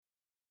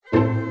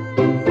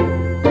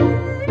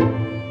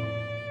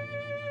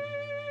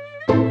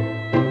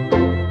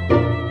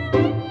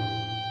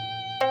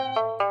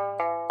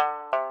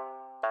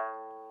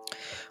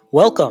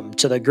Welcome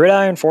to the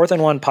Gridiron 4th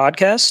and 1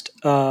 podcast.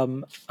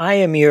 I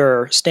am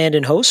your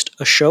stand-in host,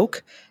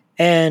 Ashok,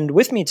 and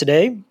with me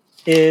today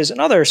is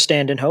another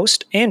stand-in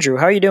host, Andrew.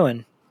 How are you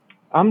doing?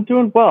 I'm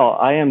doing well.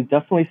 I am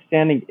definitely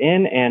standing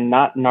in and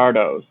not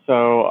Nardo.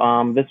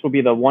 So this will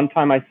be the one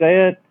time I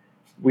say it.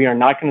 We are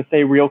not going to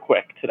say real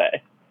quick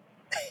today.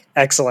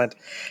 Excellent.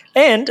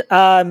 And,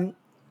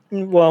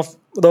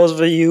 those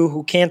of you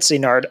who can't see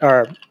I'm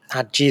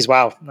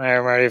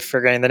already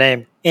forgetting the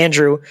name.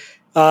 Andrew,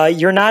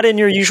 you're not in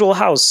your usual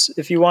house.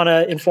 If you want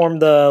to inform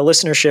the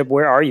listenership,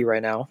 where are you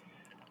right now?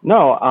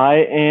 No,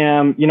 I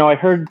am, I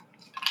heard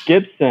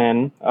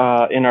Gibson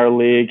in our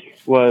league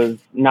was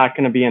not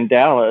going to be in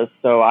Dallas.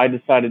 So I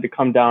decided to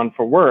come down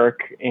for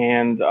work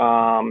and,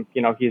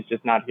 he's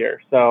just not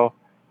here. So,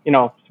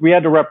 we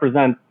had to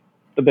represent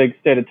the big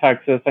state of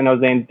Texas. I know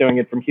Zane's doing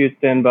it from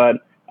Houston,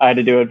 but I had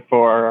to do it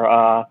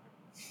for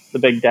the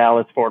big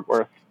Dallas-Fort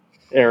Worth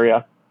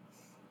area.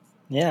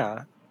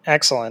 Yeah,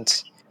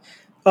 excellent.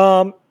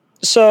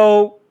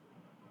 So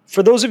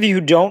for those of you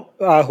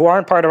who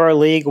aren't part of our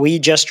league, we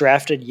just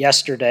drafted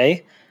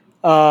yesterday.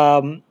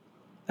 Started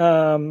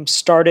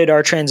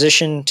our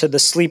transition to the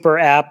Sleeper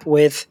app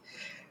with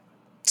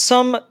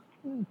some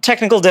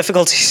technical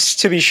difficulties,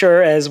 to be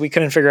sure, as we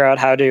couldn't figure out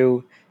how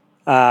to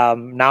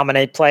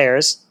nominate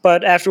players.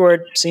 But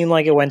afterward, seemed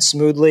like it went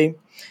smoothly.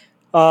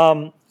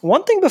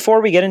 One thing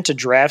before we get into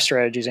draft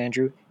strategies,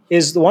 Andrew,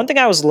 is the one thing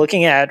I was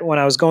looking at when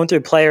I was going through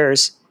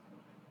players.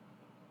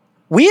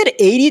 We had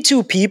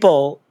 82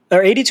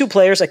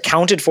 players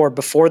accounted for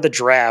before the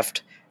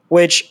draft,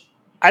 which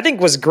I think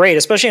was great,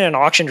 especially in an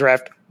auction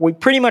draft. We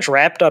pretty much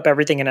wrapped up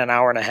everything in an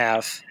hour and a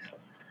half.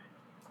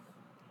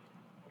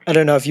 I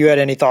don't know if you had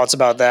any thoughts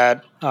about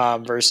that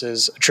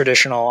versus a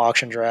traditional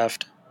auction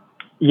draft.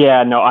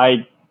 Yeah, no,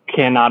 I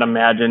cannot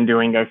imagine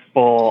doing a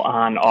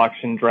full-on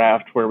auction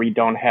draft where we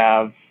don't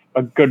have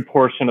a good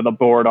portion of the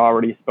board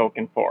already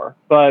spoken for.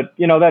 But,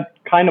 that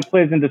kind of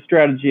plays into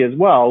strategy as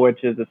well,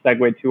 which is a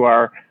segue to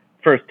our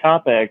first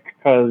topic,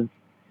 because,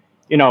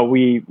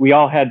 we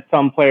all had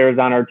some players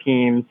on our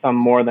team, some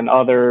more than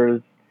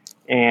others,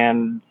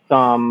 and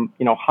some,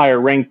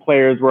 higher ranked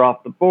players were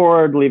off the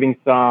board, leaving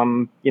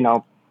some,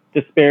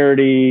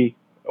 disparity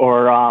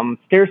or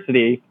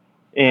scarcity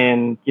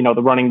in,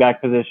 the running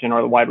back position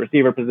or the wide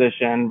receiver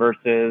position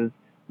versus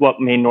what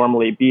may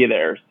normally be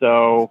there.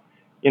 So,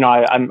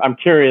 I'm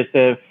curious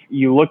if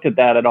you looked at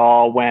that at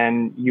all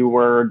when you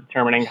were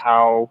determining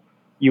how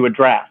you would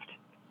draft.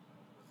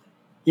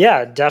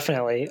 Yeah,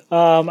 definitely.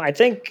 I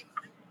think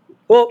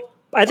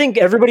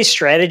everybody's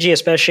strategy,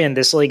 especially in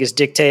this league, is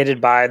dictated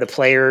by the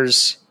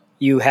players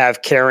you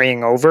have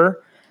carrying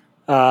over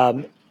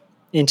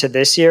into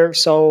this year.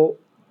 So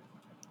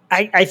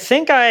I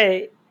think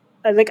I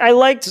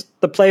liked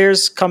the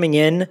players coming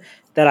in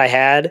that I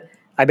had.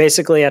 I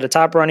basically had a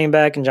top running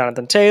back in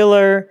Jonathan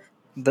Taylor,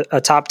 a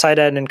top tight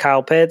end in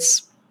Kyle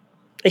Pitts,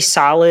 a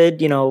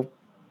solid,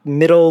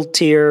 middle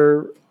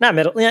tier, not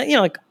middle,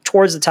 like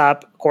towards the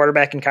top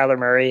quarterback in Kyler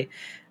Murray.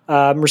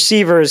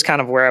 Receiver is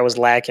kind of where I was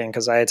lacking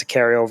because I had to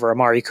carry over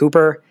Amari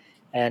Cooper,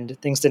 and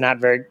things did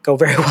not go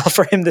very well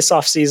for him this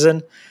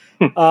offseason.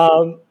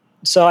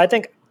 So I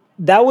think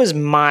that was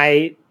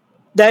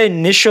that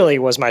initially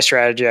was my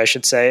strategy, I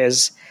should say,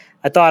 is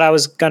I thought I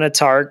was going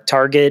to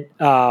target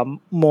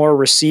more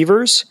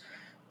receivers.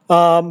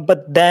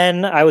 But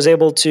then I was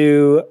able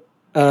to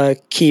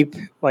keep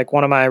like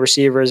one of my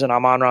receivers in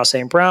Amon-Ra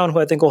St. Brown, who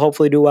I think will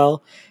hopefully do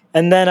well.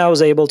 And then I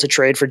was able to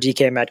trade for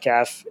DK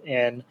Metcalf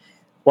in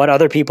what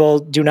other people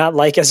do not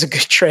like as a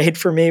good trade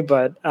for me,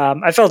 but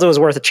I felt it was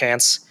worth a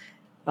chance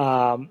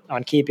on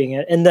keeping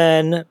it. And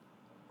then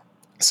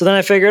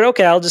I figured,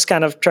 okay, I'll just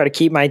kind of try to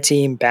keep my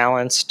team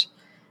balanced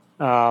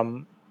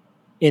in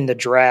the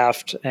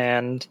draft.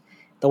 And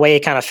the way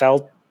it kind of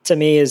felt to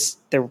me is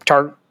there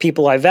were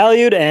people I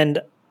valued, and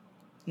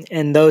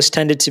those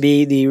tended to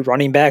be the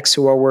running backs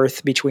who are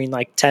worth between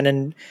like $10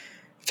 and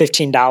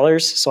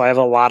 $15. So I have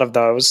a lot of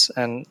those,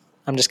 and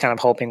I'm just kind of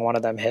hoping one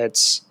of them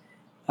hits.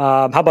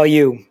 How about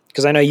you?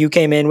 Because I know you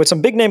came in with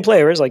some big name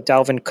players like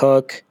Dalvin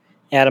Cook,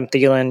 Adam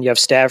Thielen. You have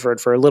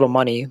Stafford for a little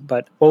money,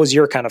 but what was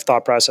your kind of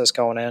thought process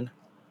going in?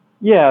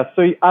 Yeah,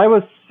 so I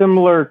was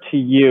similar to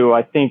you.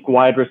 I think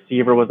wide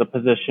receiver was a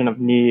position of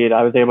need.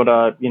 I was able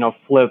to,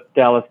 flip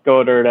Dallas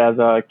Goedert as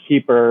a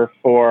keeper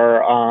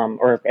for,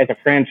 or as a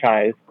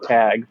franchise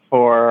tag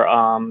for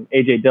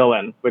A.J.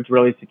 Dillon, which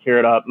really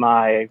secured up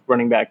my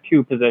running back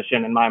 2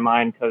 position in my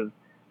mind, because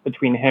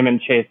between him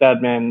and Chase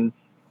Edmonds,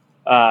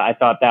 I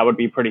thought that would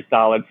be pretty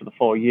solid for the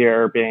full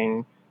year,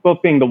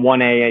 both being the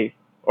 1A,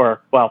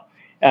 or, well,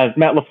 as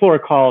Matt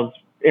LaFleur calls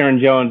Aaron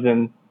Jones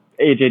and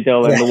A.J.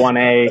 Dillon, the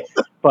 1A,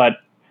 but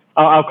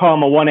I'll call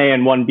them a 1A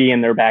and 1B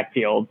in their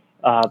backfields,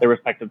 their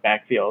respective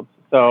backfields.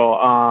 So,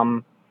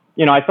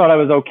 I thought I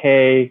was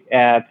okay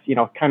at,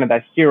 kind of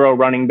that hero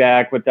running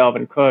back with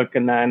Dalvin Cook,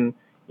 and then,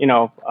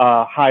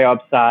 high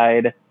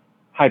upside,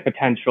 high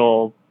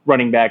potential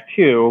running back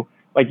 2.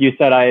 Like you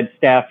said, I had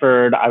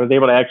Stafford. I was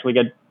able to actually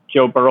get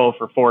Joe Burrow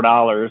for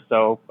 $4,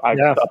 so I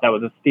thought that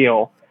was a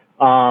steal.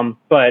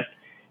 But,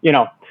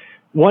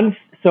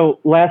 So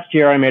last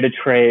year I made a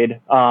trade,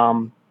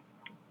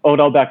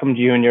 Odell Beckham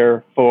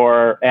Jr.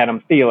 for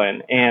Adam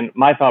Thielen. And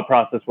my thought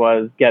process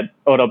was get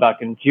Odell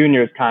Beckham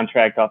Jr.'s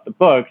contract off the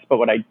books. But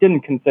what I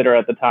didn't consider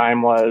at the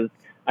time was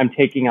I'm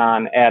taking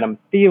on Adam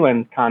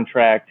Thielen's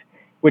contract,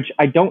 which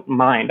I don't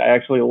mind. I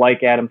actually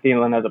like Adam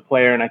Thielen as a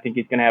player, and I think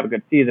he's going to have a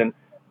good season.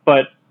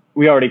 But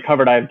we already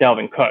covered I have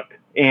Dalvin Cook,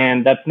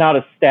 and that's not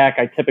a stack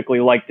I typically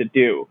like to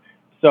do.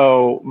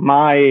 So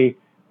my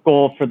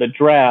goal for the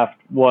draft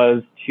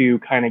was to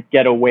kind of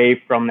get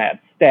away from that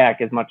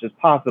stack as much as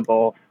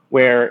possible,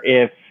 where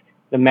if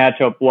the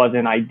matchup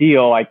wasn't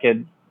ideal, I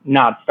could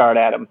not start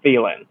Adam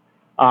Thielen.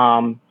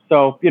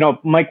 So,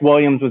 Mike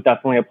Williams was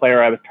definitely a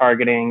player I was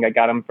targeting. I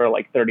got him for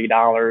like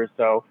 $30,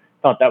 so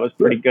thought that was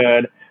pretty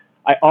good.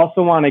 I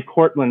also wanted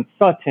Cortland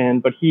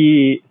Sutton, but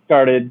he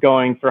started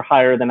going for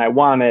higher than I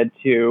wanted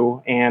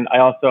to. And I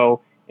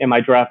also, in my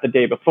draft the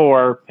day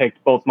before,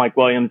 picked both Mike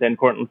Williams and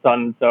Cortland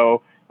Sutton.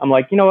 So I'm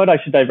like, you know what, I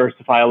should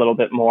diversify a little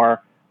bit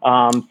more.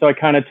 So I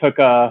kind of took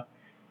a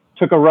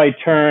right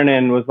turn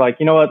and was like,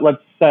 you know what,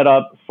 let's set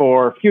up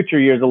for future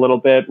years a little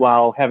bit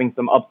while having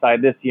some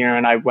upside this year.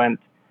 And I went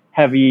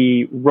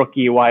heavy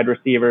rookie wide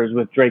receivers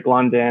with Drake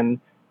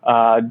London,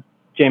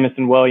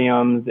 Jamison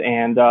Williams,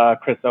 and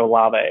Chris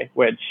Olave,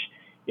 which,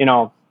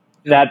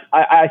 that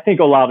I think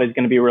Olave is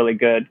going to be really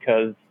good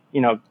because,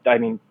 I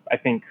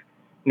think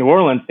New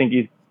Orleans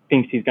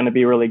thinks he's going to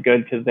be really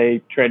good because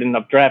they traded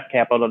enough draft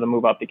capital to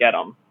move up to get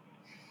him.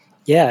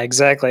 Yeah,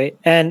 exactly.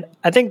 And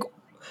I think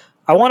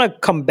I want to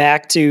come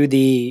back to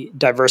the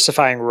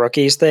diversifying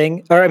rookies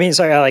thing.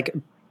 Like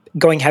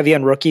going heavy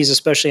on rookies,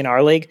 especially in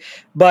our league.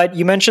 But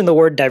you mentioned the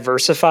word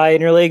diversify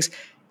in your leagues,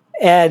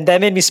 and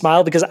that made me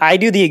smile because I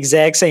do the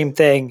exact same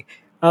thing.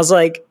 I was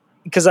like,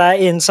 because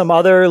in some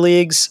other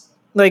leagues,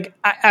 like,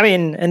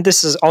 and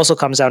this is also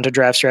comes down to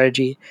draft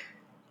strategy.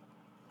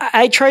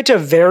 I try to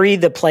vary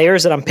the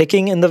players that I'm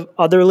picking in the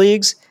other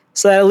leagues.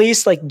 So that at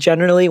least, like,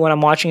 generally when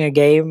I'm watching a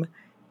game,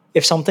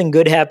 if something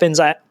good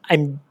happens,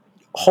 I'm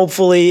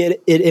hopefully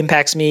it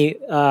impacts me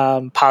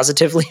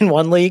positively in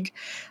one league,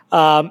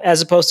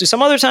 as opposed to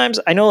some other times.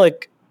 I know,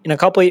 like, in a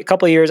couple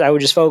of years, I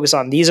would just focus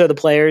on these are the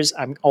players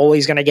I'm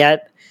always going to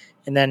get,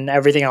 and then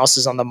everything else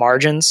is on the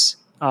margins.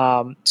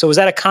 So was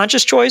that a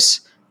conscious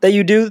choice that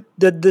you did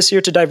this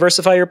year to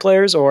diversify your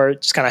players, or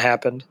it just kind of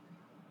happened?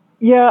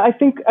 Yeah, I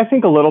think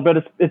a little bit.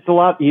 It's a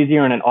lot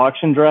easier in an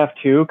auction draft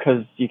too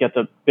because you get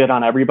to bid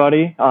on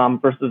everybody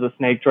versus a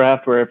snake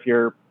draft where if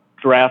you're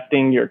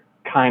drafting, you're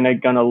kind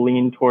of gonna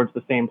lean towards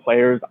the same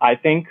players. I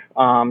think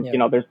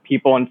there's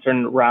people in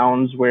certain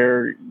rounds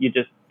where you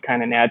just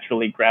kind of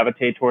naturally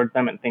gravitate towards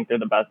them and think they're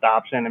the best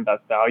option and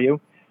best value.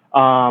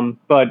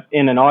 But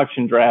in an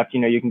auction draft,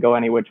 you can go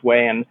any which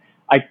way, and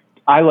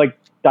I like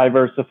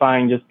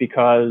diversifying just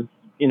because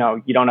you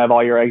don't have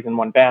all your eggs in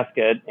one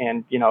basket,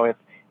 and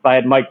if I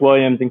had Mike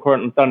Williams and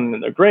Cortland Sutton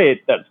and they're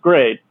great, that's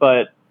great.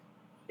 But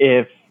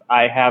if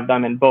I have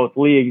them in both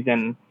leagues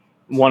and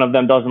one of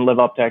them doesn't live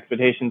up to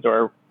expectations,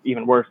 or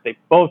even worse, they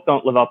both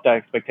don't live up to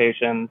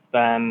expectations,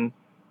 then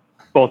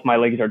both my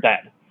leagues are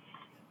dead.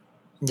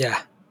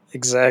 Yeah,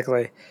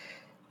 exactly.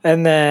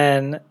 And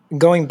then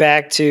going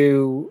back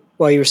to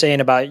what you were saying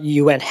about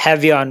you went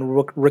heavy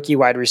on rookie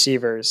wide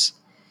receivers.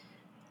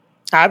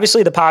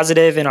 Obviously, the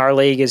positive in our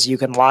league is you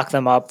can lock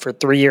them up for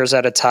 3 years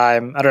at a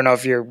time. I don't know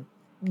if you're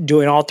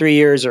doing all 3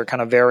 years or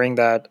kind of varying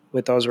that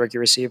with those rookie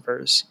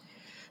receivers.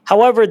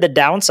 However, the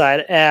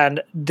downside, and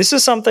this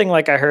is something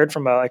like I heard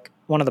from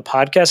one of the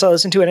podcasts I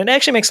listened to, and it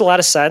actually makes a lot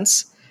of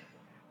sense.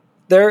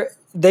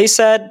 They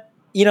said,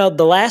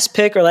 the last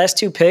pick or last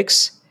 2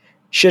 picks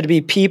should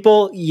be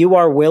people you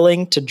are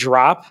willing to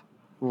drop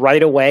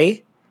right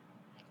away.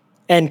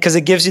 And because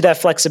it gives you that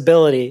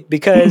flexibility,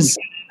 because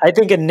I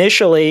think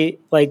initially,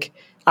 like,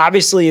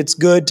 obviously it's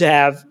good to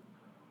have,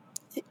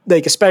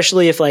 like,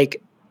 especially if,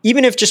 like,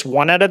 even if just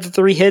 1 out of the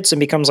 3 hits and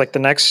becomes like the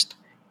next,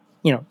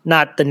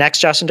 not the next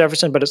Justin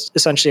Jefferson, but it's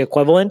essentially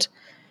equivalent,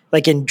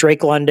 like in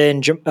Drake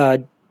London,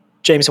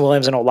 Jameson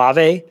Williams, and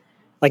Olave,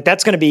 like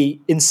that's going to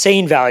be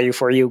insane value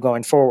for you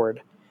going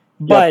forward.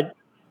 But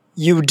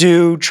you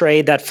do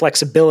trade that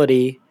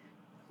flexibility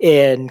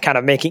in kind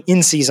of making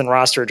in-season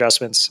roster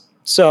adjustments.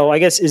 So I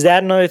guess, is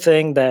that another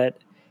thing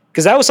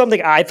because that was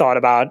something I thought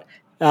about,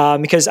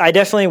 because I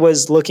definitely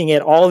was looking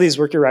at all of these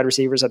rookie wide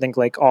receivers. I think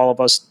like all of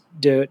us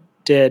did.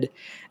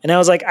 And I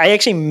was like, I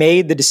actually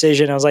made the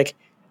decision. I was like,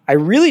 I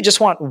really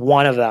just want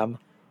one of them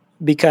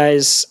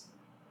because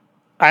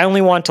I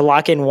only want to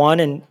lock in one.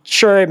 And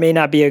sure, it may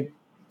not be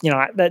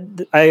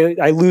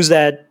I lose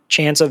that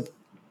chance of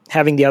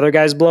having the other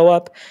guys blow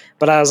up.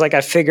 But I was like,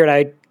 I figured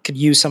I could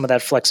use some of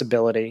that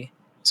flexibility.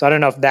 So I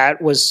don't know if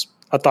that was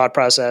a thought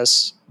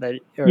process that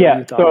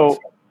you thought of.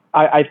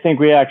 I think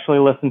we actually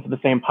listened to the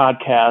same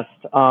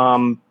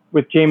podcast.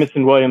 With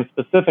Jamison Williams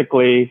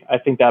specifically, I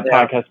think that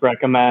podcast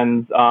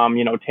recommends,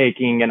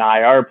 taking an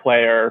IR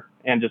player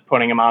and just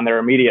putting him on there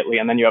immediately,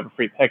 and then you have a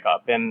free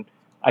pickup. And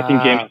I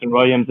think Jamison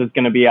Williams is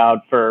going to be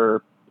out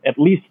for at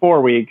least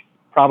 4 weeks,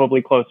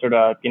 probably closer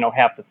to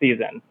half the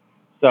season.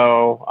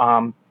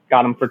 So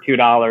got him for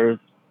 $2.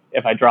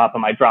 if I drop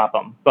him, I drop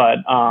him, but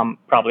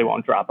probably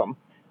won't drop him.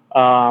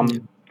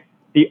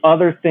 The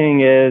other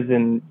thing is,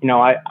 and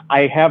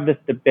I have this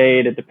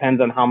debate. It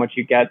depends on how much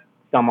you get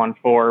someone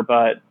for,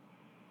 but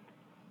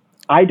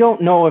I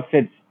don't know if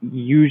it's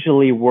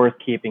usually worth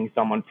keeping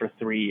someone for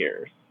 3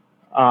 years.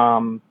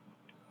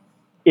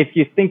 If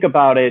you think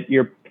about it,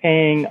 you're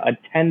paying a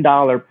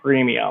 $10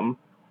 premium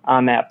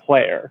on that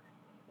player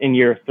in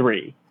year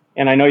 3.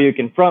 And I know you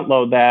can front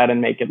load that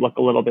and make it look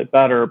a little bit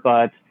better,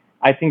 but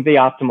I think the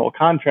optimal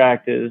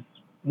contract is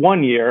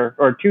 1 year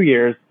or 2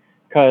 years,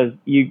 because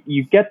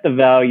you get the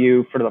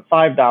value for the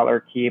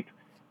 $5 keep,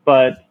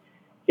 but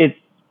it's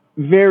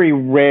very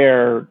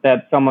rare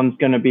that someone's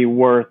going to be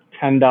worth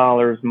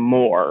 $10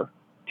 more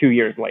 2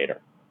 years later.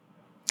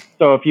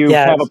 So if you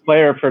have a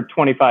player for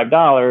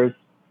 $25,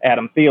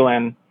 Adam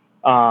Thielen,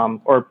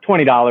 or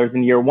 $20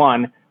 in year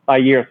 1, by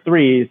year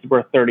 3 is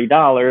worth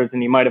 $30,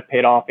 and you might have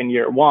paid off in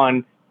year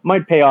 1,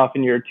 might pay off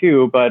in year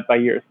 2, but by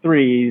year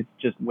 3,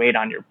 just wait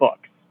on your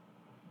books.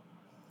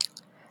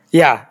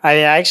 Yeah,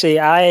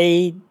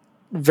 I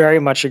very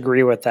much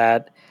agree with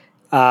that.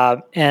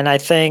 And I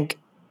think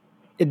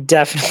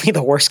definitely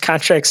the worst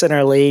contracts in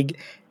our league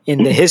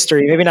in the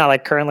history, maybe not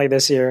like currently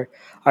this year,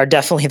 are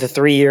definitely the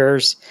 3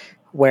 years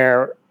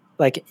where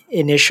like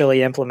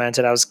initially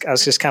implemented. I was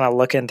just kind of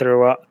looking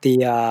through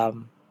the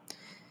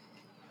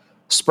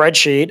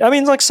spreadsheet. I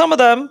mean, like some of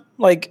them,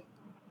 like,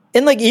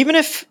 and like even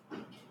if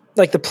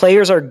like the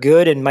players are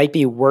good and might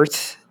be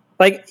worth,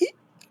 like,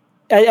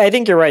 I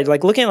think you're right.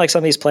 Like looking at like some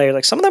of these players,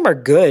 like some of them are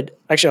good.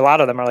 Actually, a lot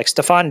of them are. Like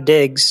Stephon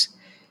Diggs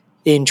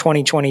in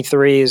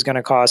 2023 is going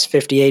to cost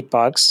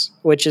 $58,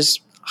 which is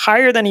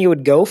higher than you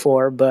would go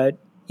for, but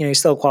he's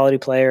still a quality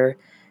player.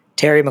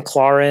 Terry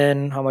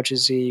McLaurin, how much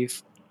is he?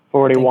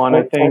 41,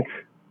 I think.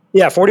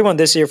 Yeah, 41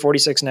 this year,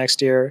 46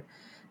 next year.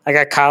 I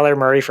got Kyler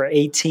Murray for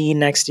 18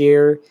 next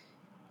year.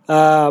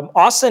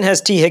 Austin has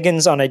T.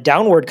 Higgins on a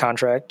downward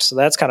contract, so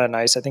that's kind of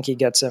nice. I think he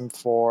gets him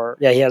for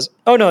he has.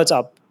 Oh no, it's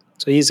up.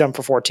 So he's on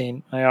for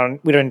 14. We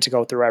don't need to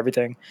go through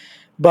everything,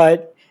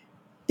 but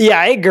yeah,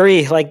 I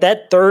agree. Like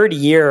that third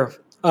year,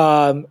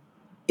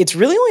 it's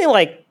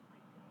really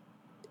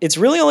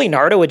only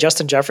Nardo with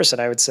Justin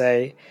Jefferson, I would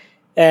say,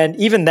 and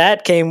even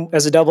that came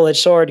as a double-edged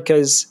sword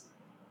because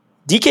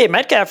DK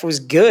Metcalf was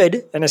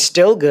good and is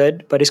still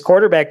good, but his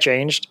quarterback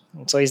changed,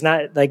 so he's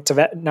not like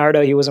to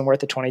Nardo. He wasn't worth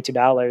the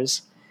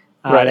 $22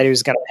 right. that he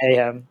was going to pay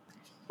him.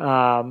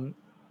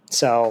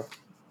 So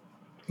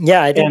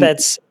yeah, I think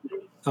that's.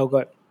 Oh, go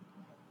ahead.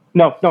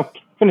 No,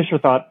 finish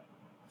your thought.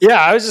 Yeah,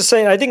 I was just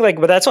saying, I think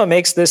but that's what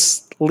makes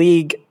this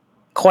league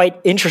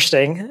quite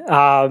interesting.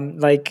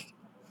 Like,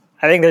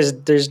 I think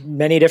there's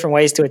many different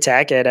ways to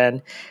attack it,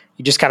 and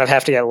you just kind of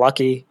have to get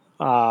lucky.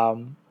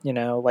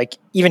 Like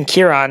even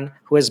Kieran,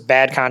 who has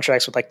bad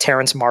contracts with like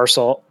Terrence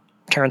Marshall,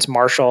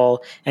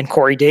 and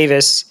Corey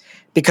Davis,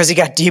 because he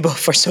got Debo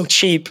for so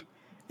cheap,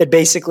 it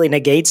basically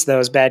negates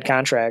those bad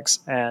contracts.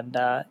 And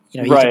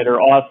right, or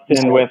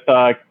Austin with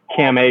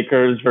Cam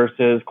Akers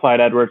versus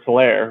Clyde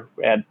Edwards-Helaire.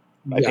 I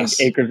think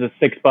Akers is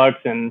 $6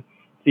 and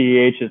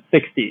CEH is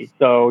 60.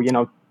 So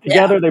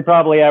together they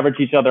probably average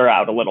each other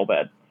out a little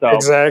bit. So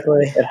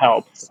exactly, it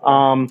helps.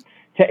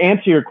 To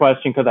answer your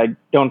question, because I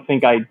don't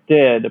think I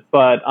did,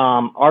 but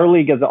our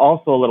league is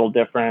also a little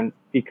different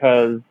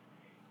because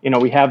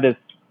we have this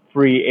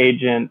free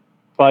agent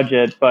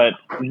budget, but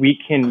we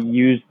can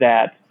use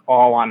that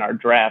all on our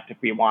draft if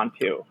we want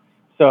to.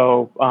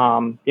 So,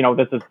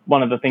 this is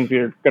one of the things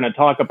we're going to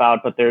talk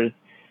about, but there's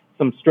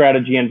some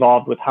strategy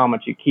involved with how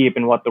much you keep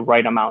and what the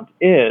right amount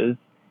is.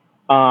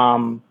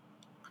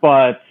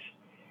 But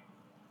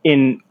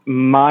in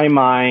my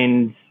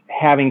mind,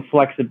 having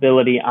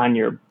flexibility on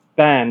your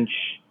bench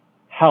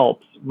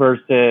helps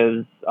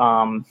versus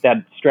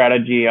that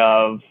strategy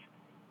of,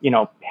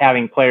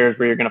 having players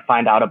where you're going to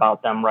find out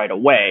about them right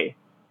away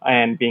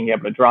and being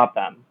able to drop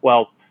them.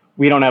 Well,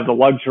 we don't have the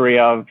luxury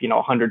of,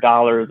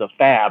 $100 of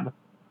fab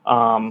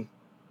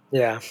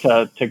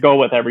to go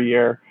with every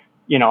year.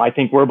 I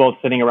think we're both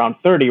sitting around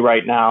 30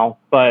 right now,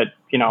 but,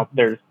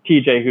 there's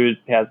TJ who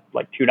has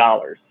like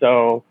 $2.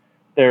 So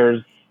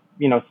there's,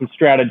 some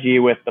strategy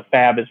with the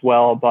fab as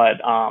well.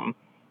 But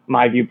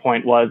my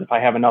viewpoint was if I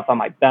have enough on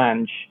my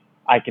bench,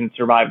 I can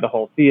survive the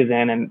whole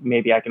season and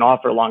maybe I can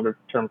offer longer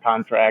term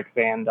contracts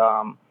and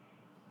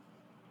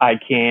I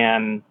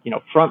can,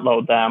 front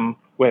load them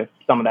with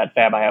some of that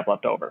fab I have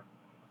left over.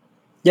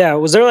 Yeah.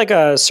 Was there like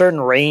a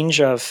certain range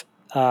of,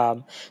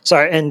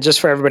 sorry, and just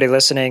for everybody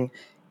listening,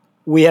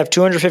 we have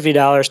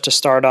 $250 to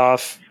start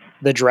off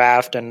the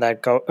draft and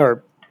the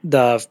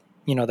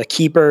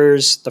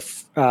keepers,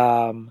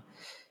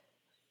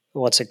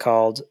 what's it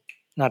called?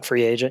 Not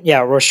free agent.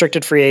 Yeah.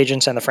 Restricted free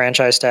agents and the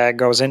franchise tag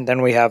goes in.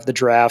 Then we have the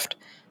draft.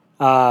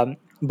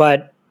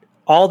 But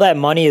all that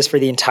money is for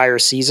the entire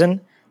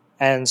season.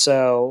 And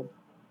so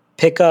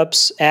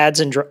pickups, ads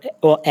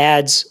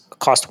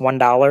cost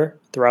 $1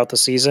 throughout the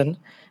season.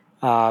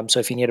 So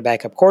if you need a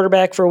backup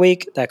quarterback for a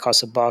week, that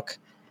costs $1.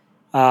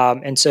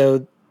 And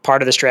so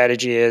part of the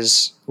strategy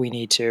is we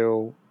need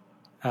to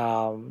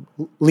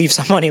leave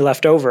some money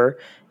left over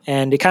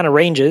and it kind of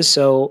ranges.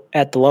 So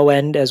at the low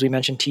end, as we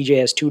mentioned, TJ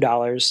has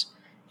 $2,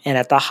 and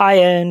at the high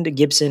end,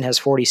 Gibson has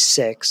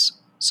 46.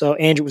 So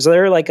Andrew, was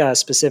there like a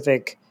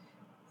specific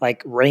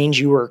like range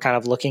you were kind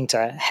of looking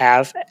to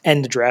have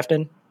end the draft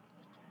in?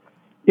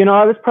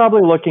 I was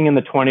probably looking in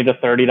the $20 to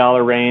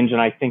 $30 range,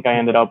 and I think I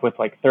ended up with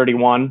like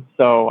 31.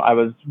 So I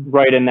was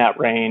right in that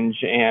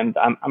range, and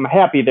I'm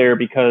happy there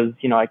because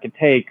I could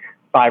take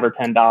 $5 or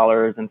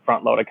 $10 and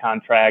front load a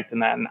contract, and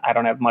then I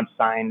don't have much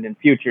signed in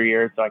future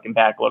years, so I can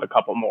backload a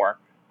couple more.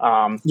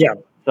 Yeah.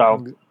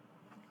 So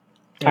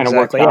kind of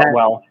Exactly. worked out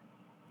well.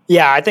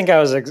 Yeah, I think I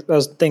was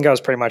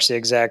pretty much the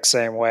exact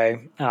same way.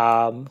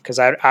 Because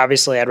I'd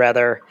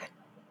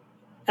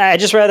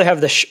just rather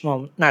have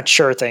not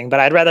sure thing, but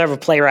I'd rather have a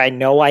player I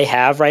know I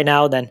have right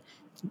now than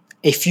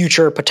a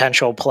future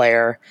potential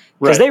player,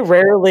 because Right. they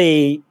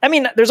rarely. I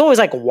mean, there's always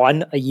like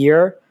one a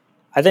year,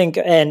 I think.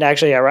 And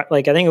actually, I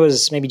think it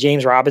was maybe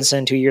James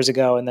Robinson 2 years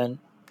ago, and then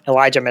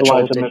Elijah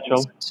Mitchell.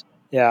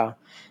 Yeah,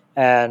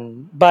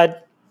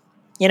 but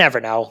you never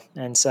know,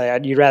 and so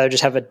you'd rather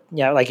just have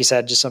like you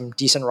said, just some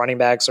decent running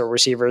backs or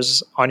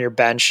receivers on your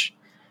bench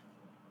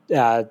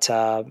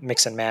to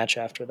mix and match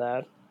after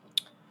that.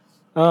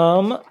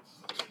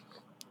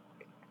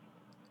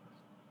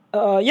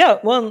 Yeah,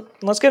 well,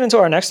 let's get into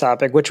our next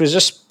topic, which was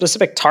just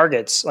specific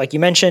targets. Like you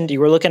mentioned, you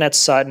were looking at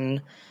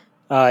Sutton.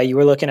 You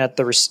were looking at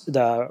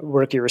the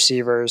rookie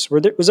receivers.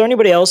 Was there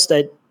anybody else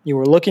that you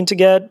were looking to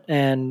get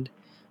and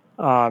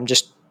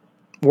just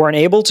weren't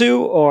able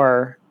to,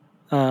 or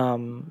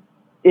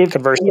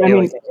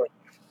conversely?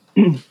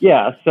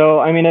 Yeah.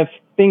 So, if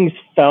things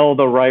fell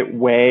the right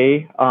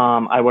way,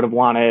 I would have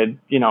wanted,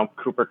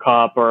 Cooper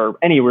Kupp or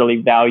any really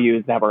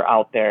values that were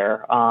out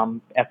there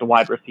at the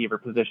wide receiver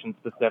position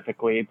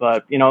specifically.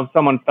 But, if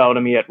someone fell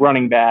to me at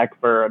running back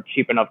for a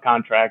cheap enough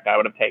contract, I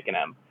would have taken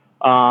him.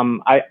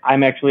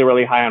 I'm actually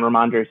really high on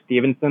Ramondre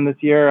Stevenson this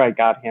year. I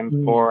got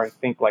him for, I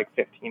think, like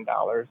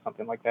 $15,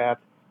 something like that.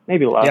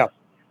 Maybe less. Yeah.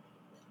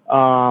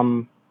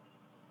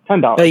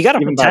 $10. No, you got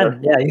him even for better.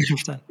 10. Yeah, you got him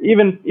for 10.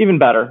 Even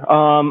better.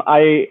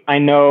 I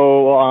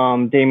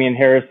know Damian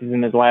Harris is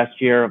in his last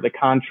year of the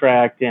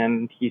contract,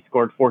 and he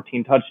scored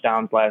 14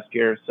 touchdowns last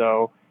year,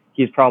 so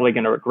he's probably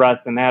going to regress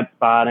in that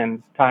spot.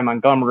 And Ty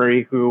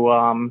Montgomery, who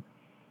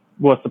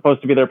was supposed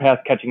to be their pass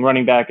catching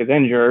running back, is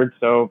injured,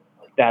 so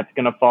that's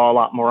going to fall a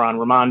lot more on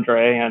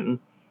Ramondre, and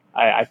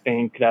I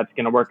think that's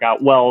going to work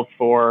out well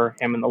for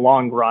him in the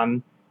long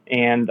run.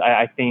 And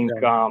I think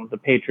the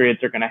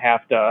Patriots are going to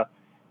have to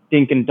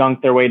dink and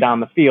dunk their way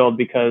down the field,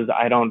 because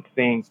I don't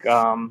think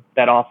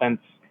that offense,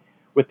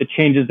 with the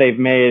changes they've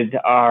made,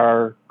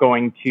 are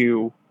going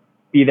to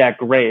be that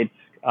great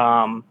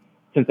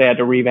since they had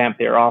to revamp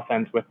their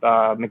offense with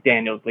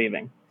McDaniels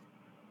leaving.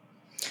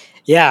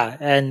 Yeah,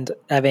 and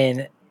I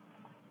mean,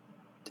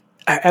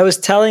 I was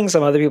telling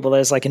some other people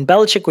this, like in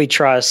Belichick we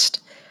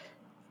trust,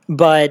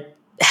 but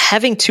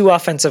having two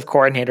offensive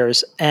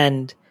coordinators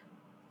and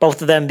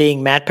both of them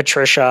being Matt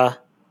Patricia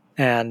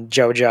and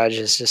Joe Judge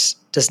is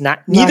does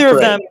not neither of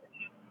them.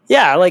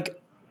 Yeah, like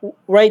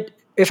right.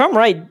 If I'm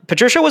right,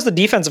 Patricia was the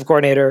defensive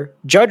coordinator.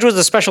 Judge was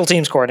the special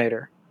teams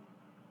coordinator.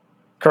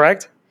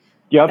 Correct?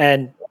 Yep.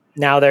 And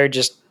now they're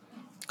just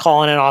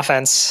calling an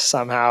offense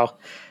somehow.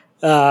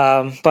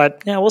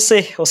 But yeah, we'll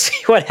see. We'll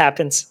see what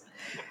happens.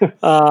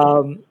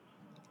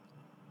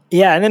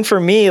 Yeah, and then for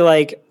me,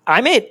 like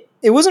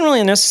it wasn't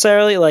really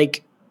necessarily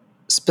like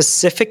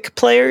specific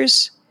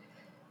players.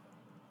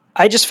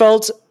 I just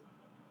felt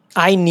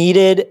I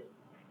needed,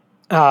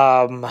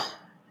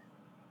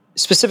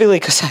 specifically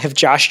because I have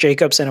Josh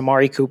Jacobs and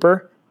Amari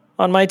Cooper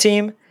on my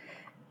team,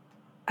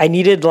 I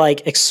needed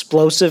like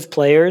explosive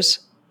players.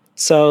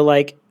 So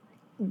like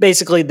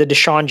basically the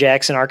Deshaun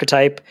Jackson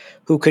archetype,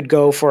 who could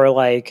go for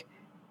like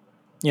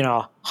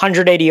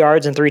 180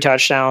 yards and 3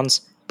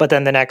 touchdowns, but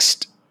then the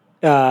next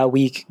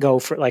week go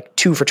for like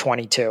 2 for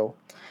 22.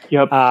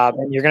 Yep.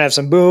 And you're gonna have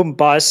some boom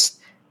bust,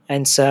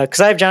 and so because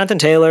I have Jonathan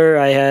Taylor,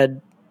 I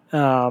had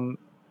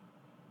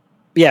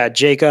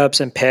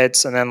Jacobs and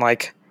Pitts, and then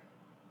like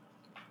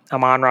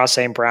Amon-Ra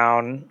St.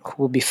 Brown, who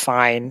will be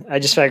fine. I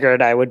just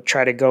figured I would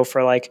try to go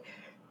for like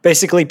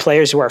basically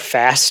players who are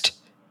fast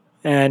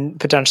and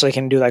potentially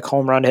can do like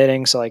home run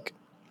hitting. So like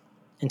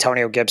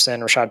Antonio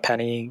Gibson, Rashad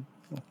Penny,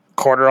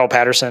 Cordero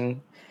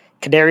Patterson,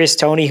 Kadarius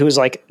Toney, who's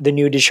like the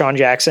new Deshaun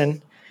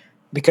Jackson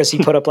because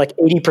he put up like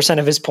 80%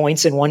 of his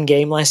points in one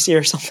game last year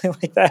or something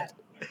like that.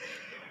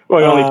 Well,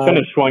 he only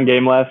finished one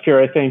game last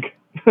year, I think.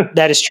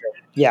 That is true.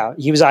 Yeah,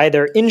 he was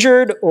either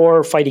injured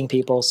or fighting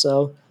people.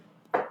 So,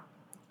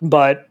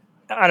 but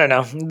I don't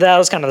know. That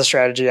was kind of the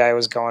strategy I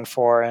was going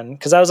for, and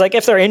because I was like,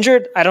 if they're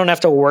injured, I don't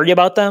have to worry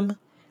about them.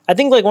 I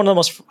think like one of the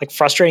most like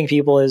frustrating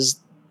people is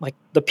like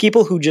the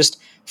people who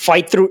just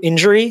fight through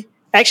injury.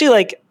 Actually,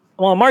 like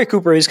Amari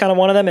Cooper is kind of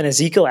one of them, and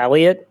Ezekiel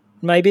Elliott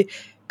maybe,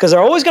 because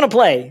they're always going to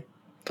play,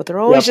 but they're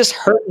always just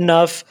hurt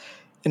enough,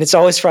 and it's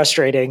always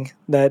frustrating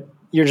that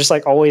you're just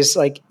like always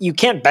like you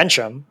can't bench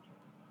them,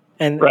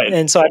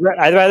 and so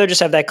I'd rather just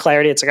have that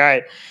clarity. It's like, all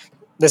right,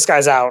 this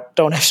guy's out,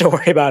 don't have to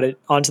worry about it.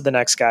 On to the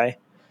next guy.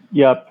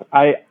 Yep.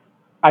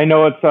 I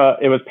know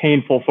it was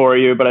painful for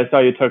you, but I saw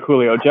you took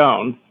Julio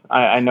Jones.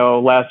 I know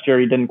last year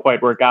he didn't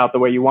quite work out the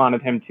way you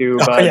wanted him to,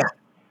 Oh, but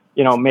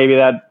yeah. maybe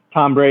that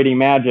Tom Brady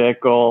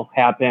magic will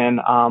happen.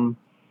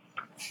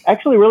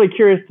 Actually, really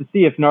curious to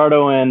see if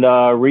Nardo and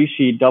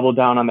Rishi double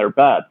down on their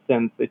bets,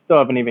 since they still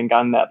haven't even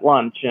gotten that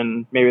lunch,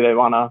 and maybe they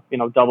want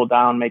to double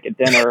down, make it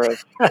dinner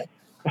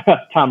if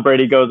Tom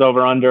Brady goes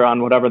over under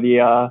on whatever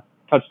the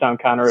touchdown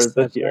counter is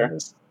this year.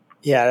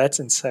 Yeah, that's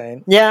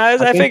insane. Yeah, I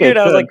think they figured.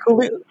 I was like, should.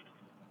 Julio.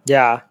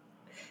 Yeah.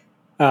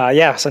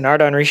 Yeah. So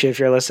Nardo and Rishi, if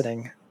you're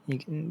listening, you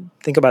can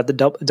think about the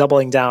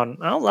doubling down.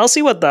 I'll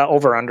see what the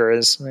over under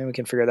is. Maybe we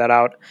can figure that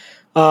out.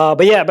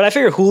 But I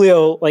figure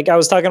Julio, like I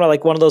was talking about,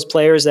 like one of those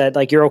players that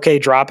like you're okay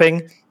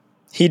dropping.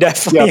 He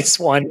definitely Yep. is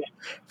one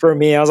for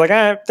me. I was like,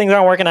 things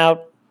aren't working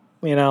out,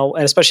 and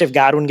especially if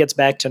Godwin gets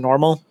back to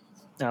normal.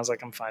 I was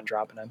like, I'm fine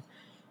dropping him.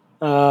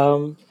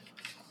 All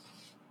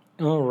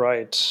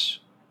right.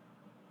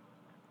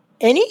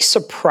 Any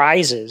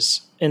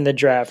surprises in the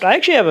draft? I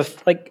actually have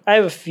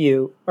a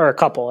few, or a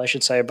couple, I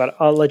should say, but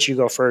I'll let you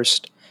go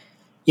first.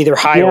 Either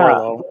high or Yeah.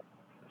 low.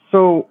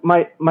 So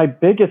my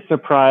biggest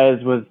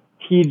surprise was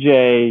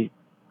TJ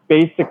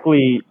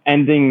basically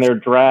ending their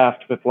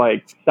draft with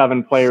like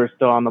 7 players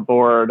still on the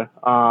board,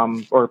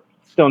 or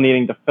still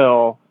needing to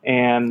fill,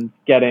 and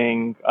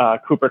getting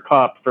Cooper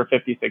Kupp for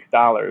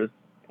 $56,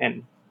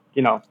 and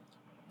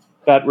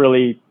that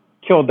really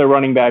killed their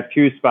running back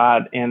 2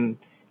 spot, and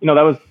that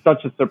was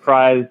such a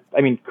surprise. I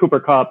mean, Cooper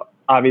Kupp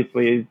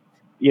obviously is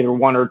either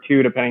 1 or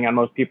 2 depending on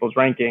most people's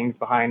rankings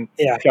behind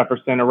Yeah.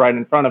 Jefferson or right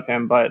in front of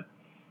him, but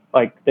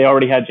like they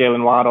already had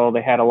Jalen Waddle,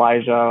 they had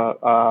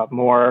Elijah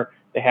Moore,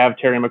 they have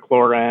Terry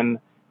McLaurin,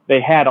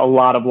 they had a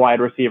lot of wide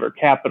receiver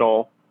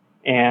capital,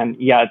 and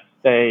yet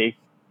they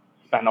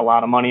spent a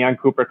lot of money on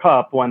Cooper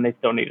Kupp when they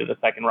still needed a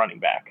second running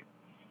back.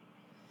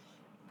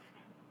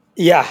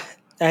 Yeah.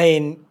 I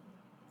mean,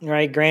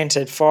 right,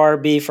 granted, far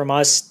be from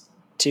us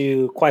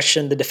to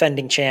question the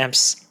defending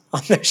champs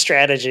on their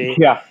strategy.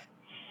 Yeah.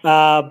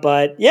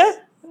 But yeah,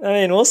 I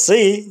mean, we'll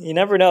see. You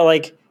never know.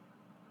 Like,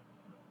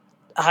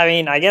 I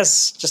mean, I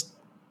guess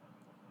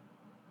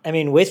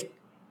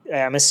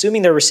I'm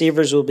assuming the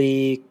receivers will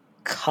be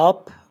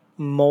Cup,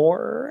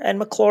 Moore,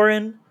 and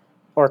McLaurin,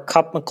 or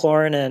Cup,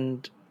 McLaurin,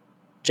 and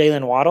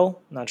Jalen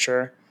Waddle. Not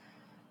sure,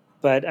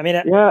 but I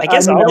mean, Yeah, I I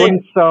guess mean, all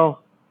the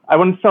I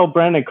wouldn't sell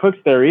Brandon Cooks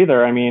there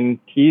either. I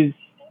mean, he's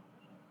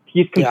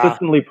yeah,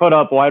 consistently put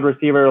up wide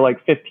receiver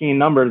like 15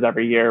 numbers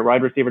every year,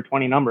 wide receiver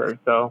 20 numbers.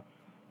 So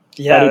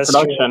steady that's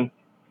true. production.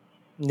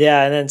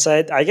 Yeah, and then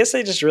so I guess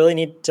they just really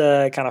need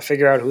to kind of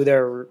figure out who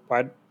their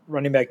wide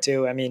running back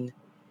to. I mean,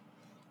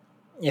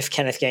 if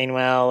Kenneth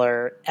Gainwell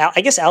or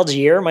I guess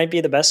Algier might be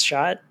the best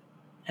shot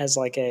as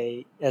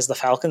as the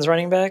Falcons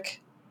running back.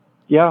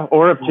 Yeah,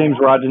 or if James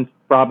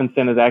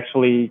Robinson is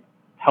actually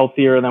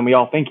healthier than we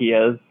all think he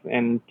is,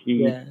 and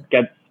he Yeah,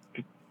 gets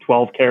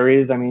 12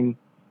 carries, I mean,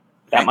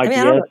 that I might mean,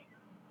 I be don't it. know.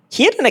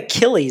 He had an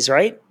Achilles,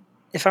 right?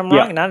 If I'm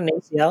Yeah, wrong, not an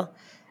ACL.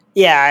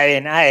 Yeah, I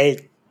mean,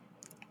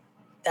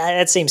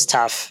 that seems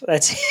tough.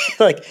 That's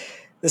like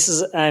this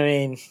is. I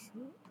mean,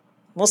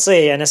 we'll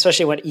see, and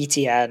especially when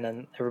ETN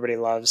and everybody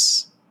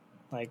loves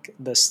like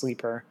the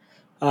sleeper.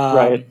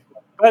 right.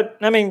 But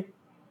I mean,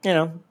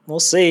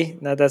 we'll see.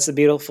 That's the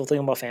beautiful thing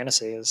about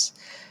fantasy is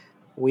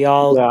we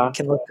all Yeah,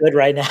 can look good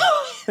right now.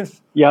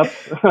 yep.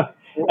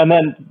 And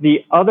then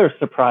the other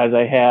surprise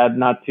I had,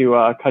 not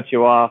to cut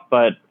you off,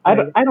 but I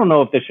don't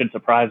know if this should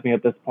surprise me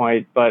at this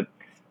point, but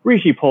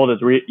Rishi pulled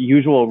his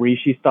usual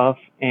Rishi stuff,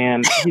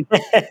 and he's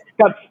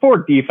got 4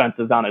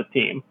 defenses on his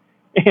team.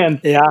 And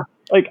Yeah.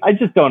 like, I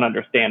just don't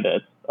understand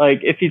it.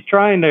 Like, if he's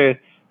trying to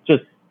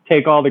just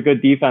take all the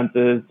good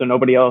defenses so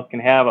nobody else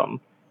can have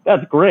them,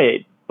 that's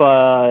great.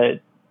 But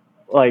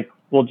like,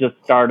 we'll just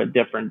start a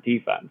different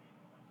defense.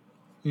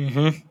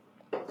 Mm-hmm.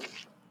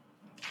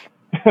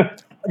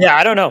 Yeah,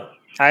 I don't know.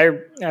 I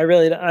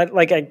really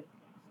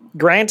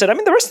granted. I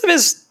mean, the rest of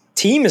his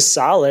team is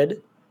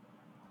solid.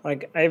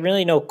 Like, I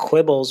really no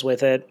quibbles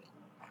with it.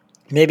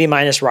 Maybe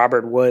minus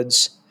Robert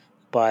Woods,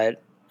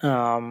 but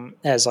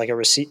as like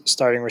a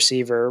starting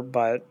receiver.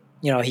 But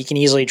he can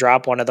easily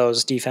drop one of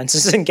those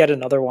defenses and get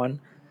another one.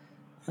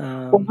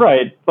 Well,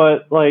 right,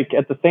 but like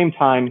at the same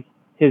time,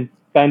 his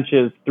bench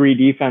is 3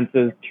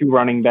 defenses, 2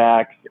 running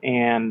backs,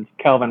 and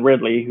Calvin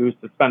Ridley, who's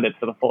suspended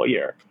for the full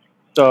year.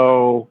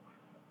 So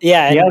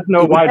Yeah, he has and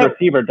no wide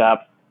receiver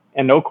depth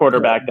and no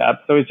quarterback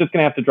depth. So he's just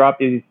going to have to drop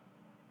these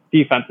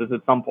defenses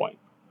at some point.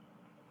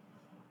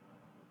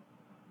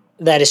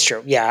 that is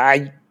true.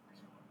 I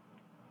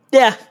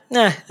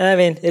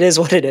mean, it is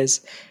what it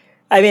is.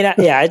 I mean,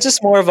 it's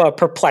just more of a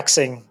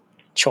perplexing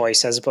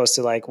choice as opposed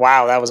to like,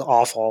 wow, that was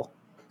awful.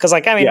 Because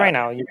like, I mean, Yeah, right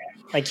now,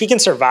 like he can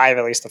survive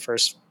at least the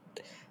first,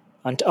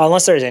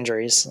 unless there's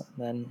injuries.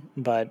 Then,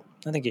 but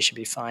I think he should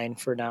be fine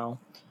for now.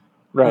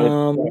 right.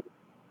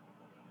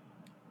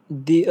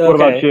 What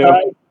about Okay,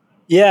 you?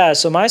 yeah.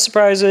 So my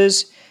surprise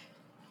is,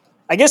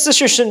 I guess this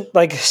shouldn't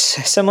like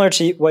similar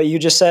to what you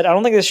just said. I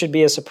don't think this should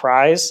be a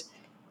surprise,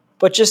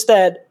 but just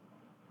that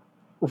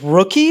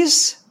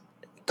rookies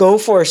go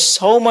for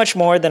so much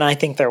more than I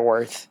think they're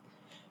worth.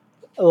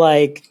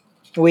 Like,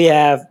 we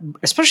have,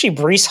 especially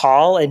Breece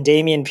Hall and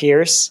Dameon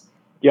Pierce,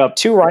 Yep.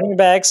 two running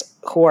backs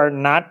who are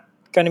not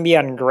going to be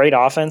on great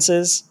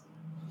offenses.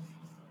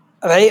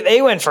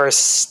 They went for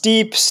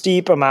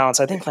steep amounts.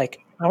 I think I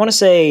want to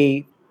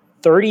say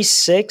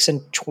 36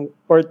 and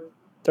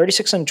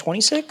 36 and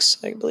 26,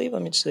 I believe.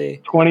 Let me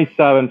see.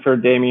 27 for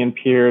Dameon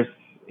Pierce,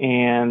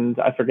 and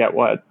I forget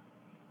what.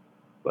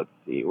 Let's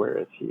see, where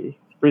is he?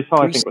 Breece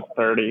Hall, I think, was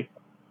 30.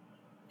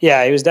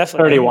 Yeah, he was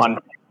definitely 31.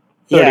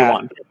 Yeah.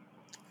 31.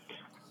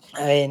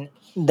 I mean,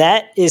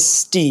 that is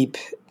steep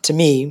to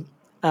me.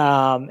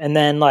 And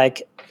then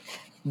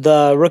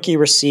the rookie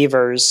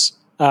receivers,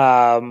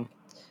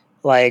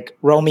 like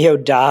Romeo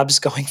Dobbs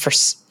going for,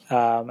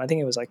 I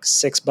think it was like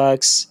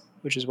 $6,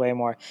 which is way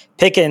more.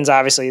 Pickens,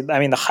 obviously, I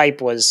mean, the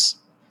hype was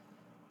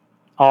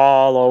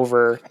all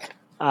over.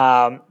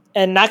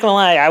 And not gonna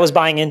lie, I was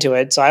buying into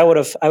it, so I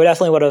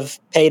definitely would have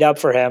paid up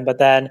for him. But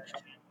then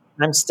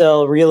I'm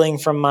still reeling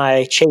from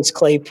my Chase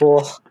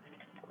Claypool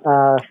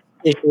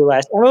issue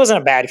last. I mean, it wasn't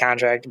a bad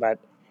contract, but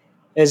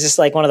it was just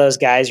like one of those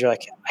guys. You're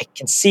like, I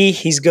can see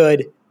he's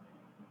good.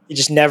 He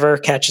just never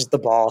catches the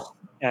ball,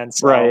 and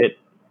so Right.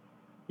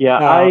 Yeah,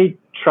 I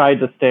tried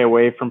to stay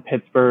away from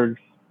Pittsburgh's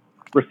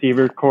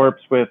receiver corps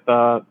with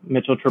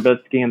Mitchell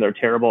Trubisky and their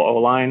terrible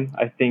O-line.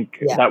 I think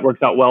that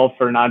works out well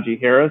for Najee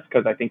Harris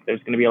because I think there's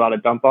going to be a lot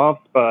of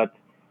dump-offs, but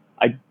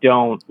I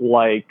don't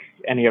like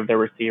any of their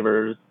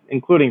receivers,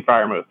 including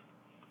Freiermuth.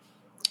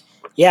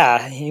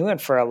 Yeah, he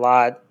went for a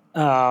lot.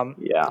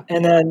 Yeah.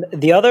 And then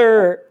the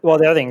other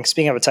thing,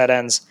 speaking of tight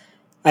ends,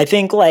 I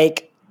think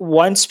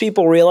once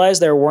people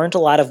realized there weren't a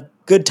lot of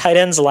good tight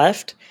ends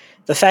left,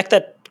 the fact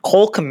that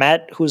Cole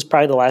Kmet, who's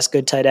probably the last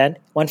good tight end,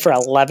 went for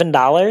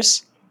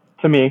 $11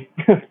 to me.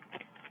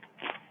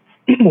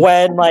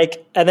 when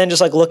and then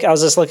just look, I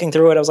was just looking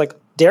through it. I was like,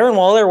 Darren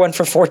Waller went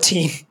for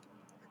 14.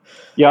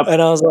 Yep.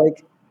 And I was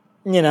like,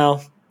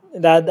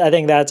 that I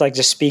think that's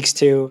just speaks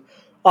to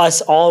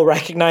us all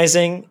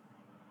recognizing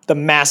the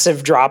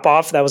massive drop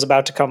off that was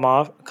about to come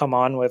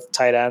on with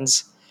tight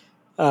ends.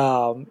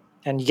 And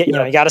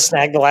you got to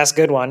snag the last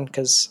good one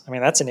because I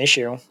mean that's an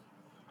issue.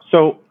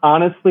 So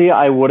honestly,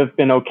 I would have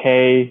been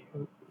okay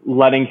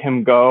letting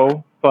him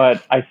go,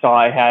 but I saw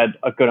I had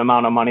a good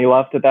amount of money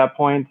left at that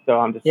point, so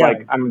I'm just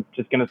I'm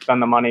just going to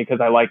spend the money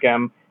because I like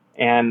him,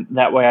 and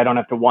that way I don't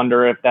have to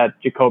wonder if that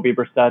Jacoby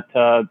Brissett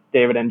to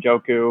David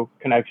Njoku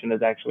connection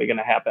is actually going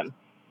to happen.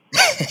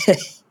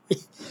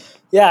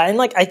 Yeah, and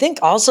I think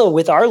also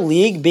with our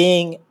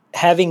league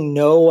having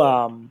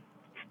no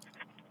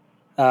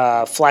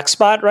flex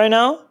spot right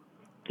now.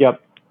 Yep.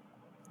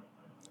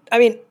 I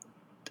mean,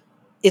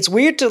 it's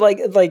weird to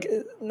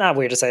not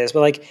weird to say this,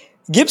 but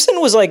Gibson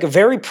was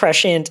very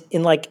prescient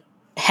in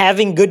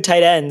having good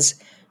tight ends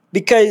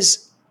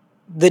because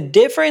the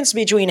difference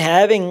between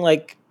having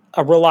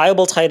a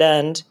reliable tight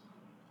end,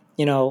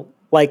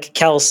 like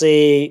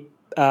Kelsey,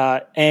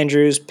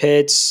 Andrews,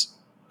 Pitts,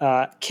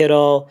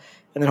 Kittle,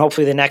 and then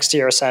hopefully the next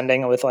year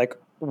ascending with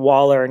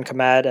Waller and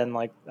Kmet and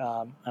I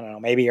don't know,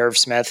 maybe Irv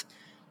Smith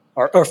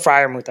or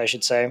Freiermuth, I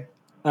should say.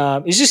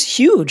 It's just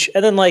huge.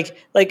 And then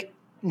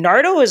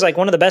Nardo is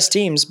one of the best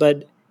teams,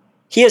 but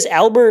he has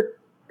Albert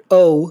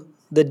O,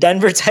 the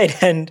Denver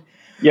tight end,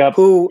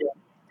 who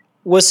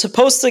was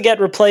supposed to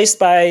get replaced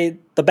by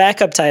the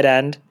backup tight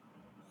end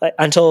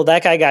until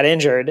that guy got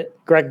injured,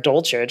 Greg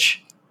Dulcich.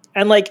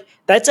 And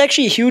that's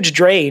actually a huge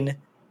drain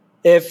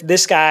if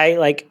this guy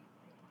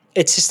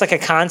it's just a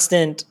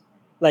constant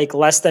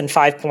less than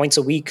 5 points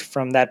a week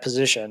from that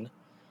position.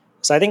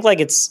 So I think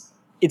it's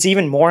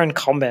even more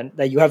incumbent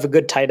that you have a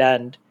good tight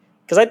end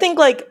because I think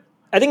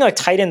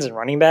tight ends and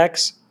running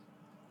backs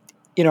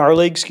in our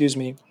league,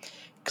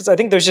 because I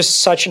think there's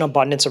just such an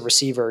abundance of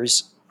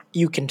receivers,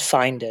 you can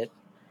find it.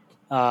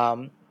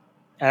 And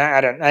I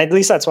don't. At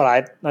least that's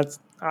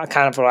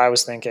kind of what I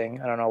was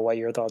thinking. I don't know what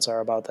your thoughts are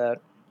about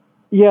that.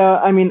 Yeah,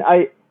 I mean,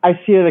 I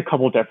see it a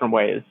couple different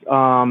ways.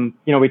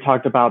 We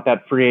talked about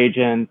that free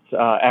agent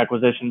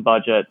acquisition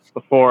budget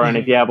before, and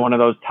if you have one of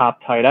those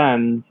top tight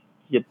ends,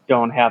 you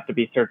don't have to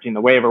be searching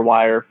the waiver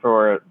wire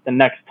for the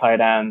next tight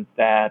end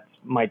that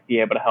might be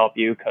able to help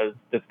you because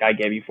this guy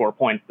gave you 4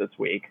 points this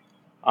week.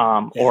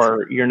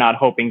 Or you're not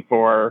hoping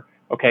for,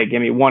 okay,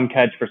 give me one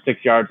catch for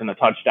 6 yards and a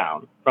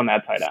touchdown from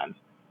that tight end.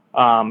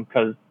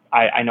 Because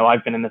I know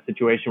I've been in a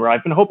situation where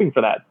I've been hoping for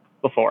that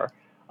before.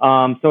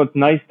 So it's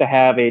nice to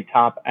have a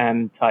top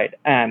end tight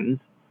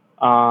end.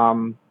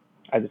 I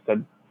just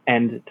said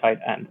end tight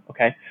end.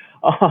 Okay.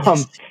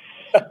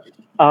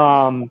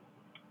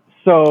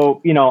 So,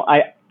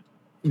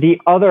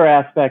 the other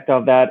aspect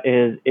of that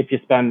is if you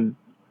spend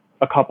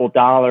a couple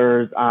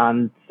dollars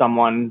on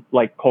someone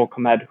like Cole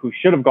Kmet, who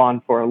should have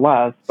gone for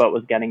less, but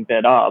was getting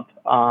bid up.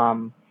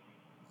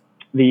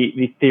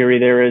 The theory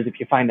there is if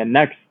you find the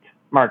next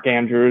Mark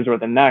Andrews or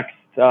the next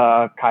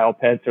Kyle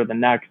Pitts or the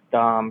next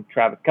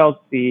Travis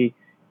Kelce,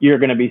 you're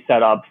going to be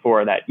set up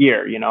for that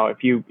year.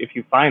 If you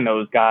find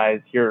those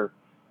guys, you're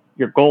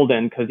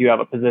golden because you have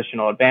a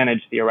positional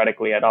advantage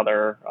theoretically at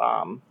other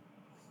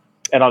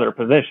at other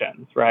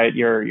positions, right?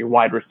 Your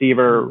wide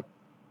receiver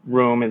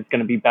room is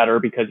going to be better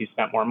because you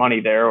spent more money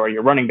there, or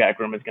your running back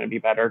room is going to be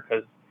better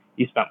because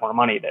you spent more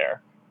money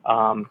there,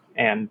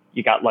 and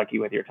you got lucky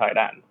with your tight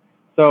end.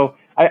 So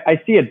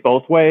I see it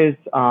both ways.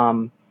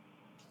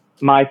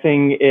 My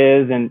thing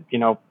is, and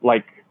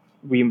like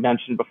we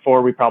mentioned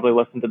before, we probably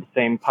listened to the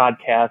same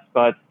podcast,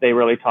 but they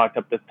really talked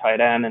up this tight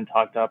end and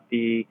talked up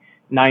the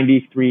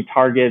 93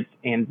 targets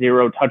and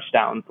 0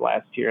 touchdowns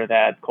last year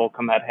that Cole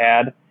Kmet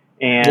had.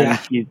 And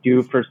he's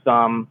due for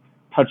some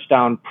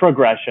touchdown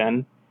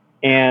progression.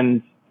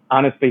 And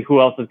honestly,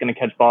 who else is going to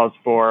catch balls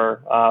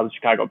for the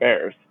Chicago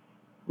Bears?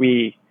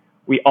 We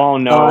all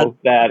know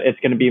that it's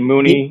going to be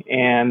Mooney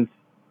and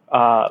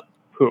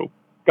who?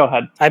 Go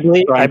ahead. I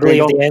believe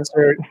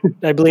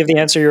the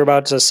answer you're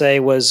about to say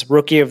was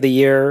Rookie of the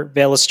Year,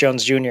 Velus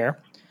Jones Jr.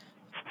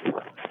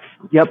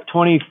 Yep,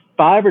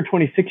 25 or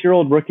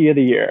 26-year-old Rookie of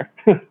the Year.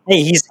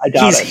 Hey,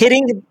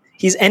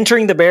 he's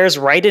entering the Bears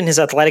right in his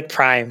athletic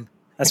prime.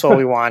 That's what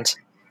we want.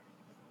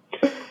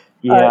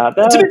 Yeah,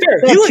 to be fair,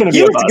 he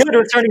looked good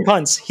returning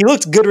punts. He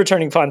looked good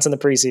returning punts in the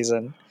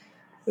preseason.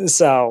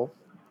 So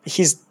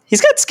he's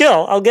got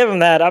skill. I'll give him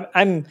that.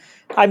 I'm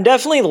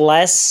definitely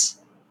less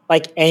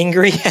like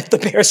angry at the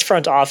Bears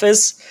front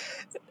office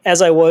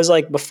as I was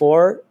like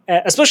before,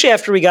 especially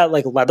after we got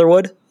like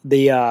Leatherwood,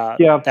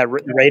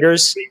 that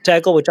Raiders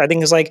tackle, which I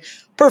think is like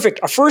perfect.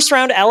 A first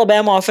round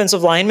Alabama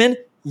offensive lineman.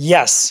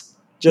 Yes.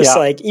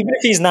 Like, even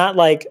if he's not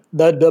like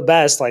the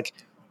best, like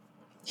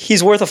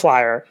he's worth a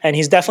flyer, and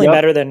he's definitely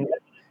better than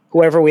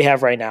whoever we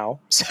have right now.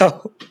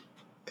 So,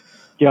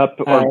 or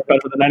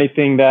better than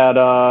anything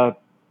that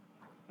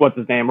what's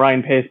his name,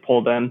 Ryan Pace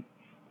pulled in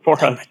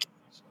for us.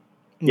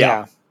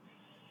 Yeah.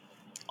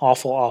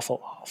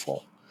 Awful.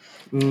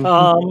 Mm-hmm.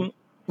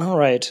 All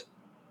right.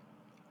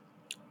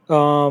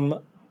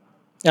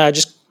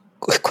 Just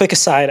quick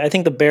aside. I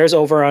think the Bears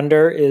over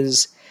under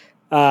is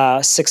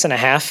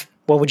 6.5.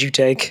 What would you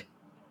take?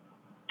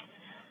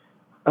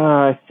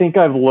 I think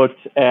I've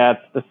looked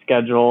at the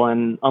schedule,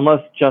 and unless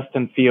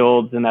Justin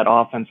Fields and that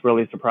offense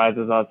really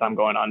surprises us, I'm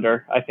going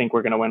under. I think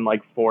we're going to win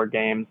like 4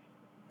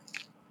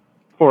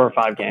 or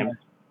 5 games.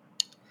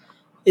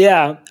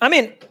 Yeah. I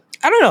mean,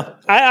 I don't know.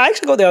 I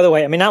actually go the other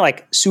way. I mean, not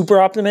like super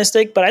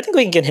optimistic, but I think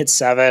we can hit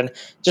 7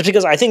 just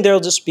because I think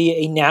there'll just be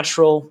a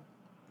natural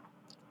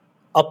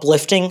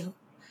uplifting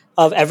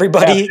of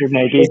everybody.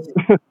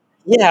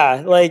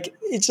 Yeah. Like,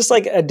 it's just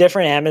like a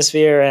different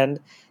atmosphere. And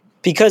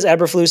because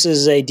Eberflus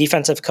is a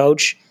defensive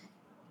coach,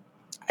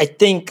 I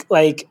think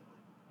like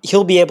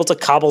he'll be able to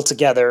cobble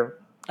together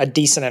a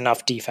decent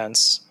enough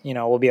defense.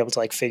 We'll be able to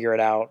like figure it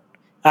out,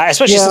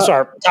 especially since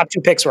our top 2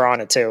 picks were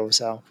on it too.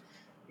 So.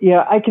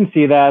 Yeah, I can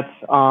see that.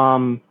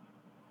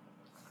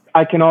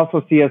 I can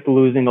also see us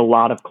losing a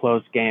lot of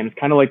close games,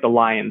 kind of like the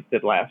Lions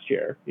did last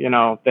year.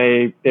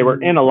 They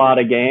were in a lot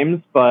of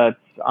games, but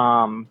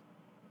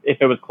if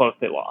it was close,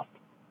 they lost.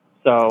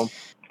 So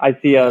I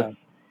see us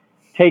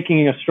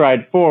taking a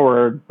stride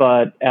forward,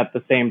 but at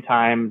the same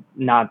time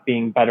not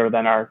being better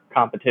than our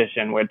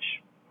competition,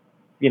 which,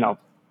 the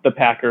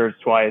Packers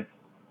twice,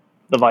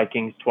 the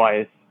Vikings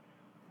twice.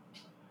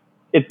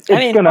 It's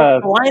gonna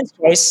the Lions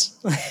twice.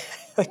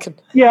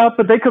 Yeah,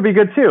 but they could be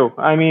good too.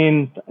 I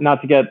mean,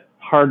 not to get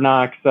Hard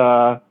Knocks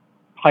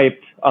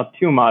hyped up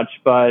too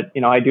much, but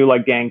I do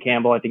like Dan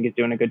Campbell. I think he's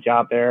doing a good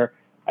job there.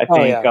 I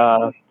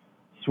think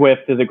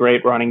Swift is a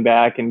great running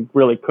back and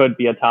really could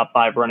be a top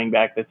 5 running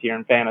back this year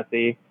in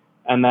fantasy.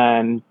 And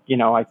then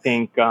I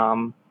think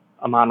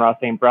Amon-Ra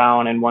St.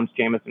 Brown, and once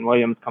Jamison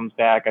Williams comes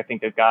back, I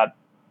think they've got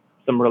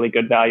some really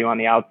good value on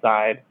the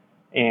outside.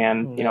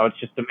 And it's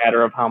just a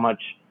matter of how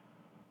much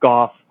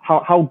Goff,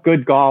 how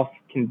good Goff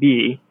can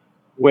be.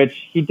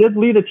 Which he did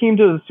lead a team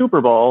to the Super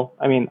Bowl.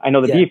 I mean, I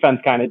know the defense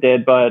kind of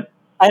did, but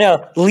I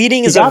know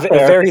leading is a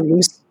very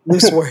loose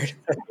word.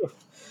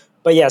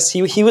 But yes,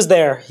 he was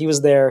there. He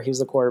was there. He was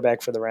the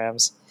quarterback for the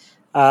Rams.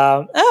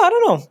 I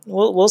don't know.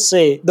 We'll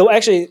see. Though,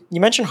 actually,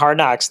 you mentioned Hard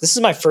Knocks. This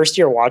is my first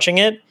year watching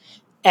it,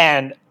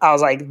 and I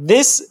was like,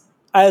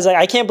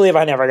 I can't believe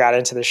I never got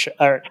into this show.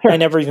 Or I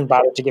never even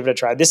bothered to give it a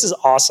try. This is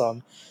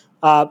awesome.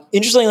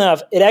 Interestingly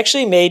enough, it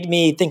actually made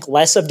me think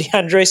less of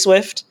DeAndre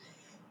Swift.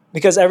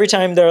 Because every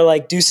time they're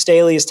like, Deuce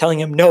Staley is telling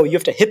him, no, you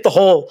have to hit the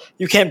hole.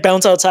 You can't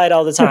bounce outside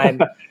all the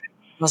time. I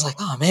was like,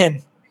 oh,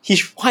 man,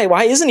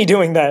 why isn't he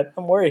doing that?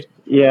 I'm worried.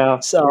 Yeah.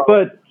 So,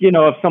 but,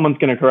 if someone's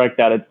going to correct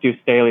that, it's Deuce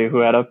Staley,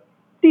 who had a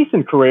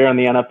decent career in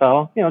the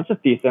NFL. It's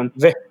just decent.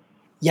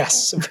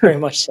 Yes, very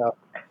much so.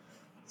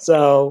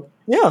 So,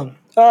 yeah.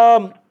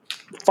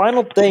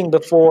 Final thing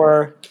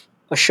before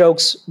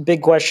Ashok's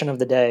big question of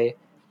the day.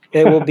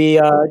 It will be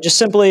just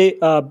simply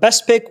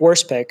best pick,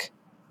 worst pick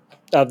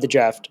of the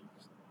draft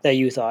that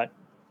you thought.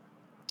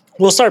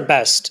 We'll start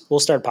best.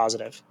 We'll start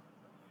positive.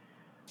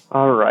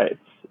 All right.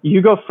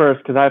 You go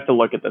first because I have to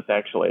look at this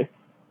actually.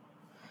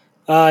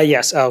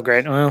 Yes. Oh,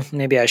 great. Well,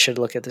 maybe I should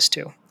look at this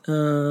too.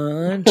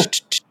 I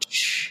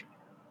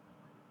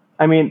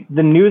mean,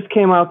 the news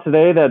came out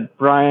today that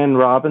Brian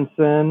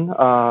Robinson,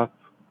 the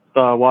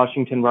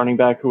Washington running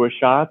back who was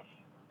shot,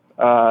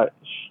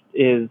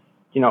 is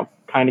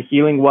kind of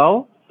healing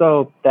well.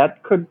 So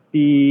that could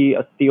be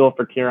a steal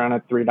for Kieran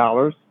at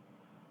 $3.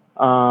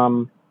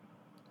 Um,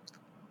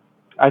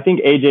 I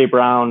think AJ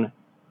Brown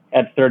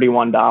at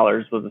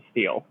 $31 was a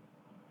steal.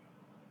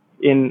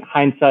 In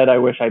hindsight, I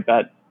wish I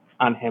bet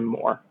on him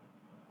more.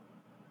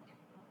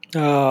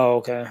 Oh,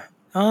 okay.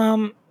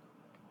 I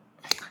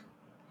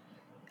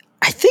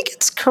think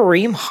it's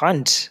Kareem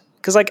Hunt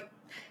because I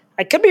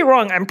could be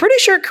wrong. I'm pretty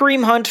sure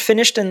Kareem Hunt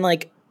finished in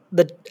like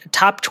the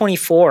top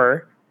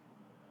 24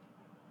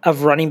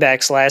 of running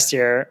backs last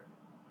year,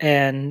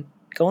 and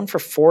going for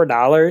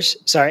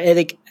 $4. Sorry,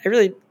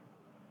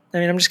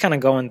 I'm just kind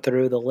of going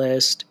through the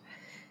list,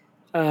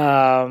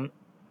 and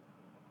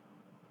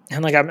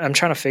like I'm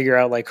trying to figure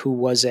out like who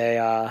was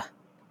a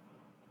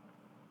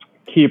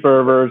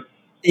Keeper versus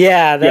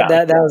yeah, yeah.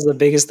 that was the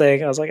biggest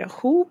thing. I was like,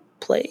 who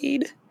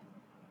played?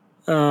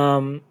 Yeah,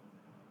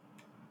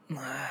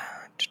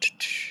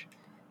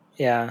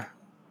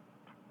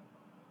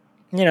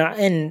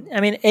 and I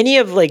mean any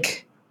of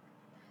like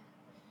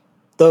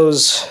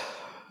those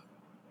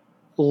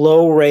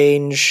low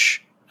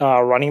range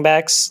running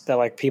backs that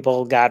like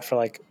people got for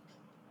like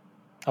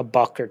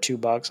 $1 or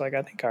 $2, like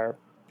I think are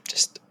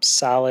just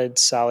solid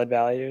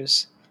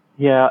values.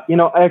 Yeah,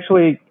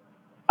 actually,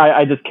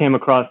 I just came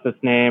across this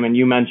name, and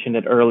you mentioned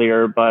it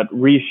earlier, but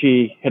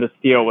Rishi hit a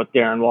steal with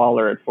Darren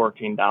Waller at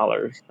 $14.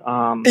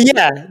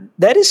 Yeah,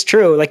 that is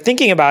true. Like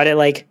thinking about it,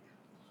 like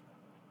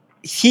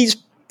he's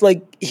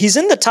he's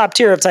in the top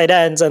tier of tight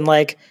ends, and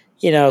like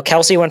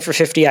Kelsey went for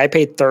 50. I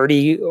paid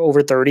 30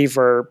 over 30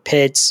 for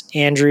Pitts.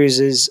 Andrews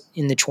is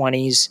in the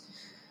 20s.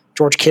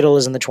 George Kittle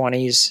is in the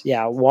 20s.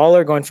 Yeah,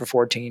 Waller going for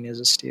 14 is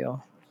a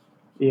steal.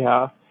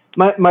 Yeah.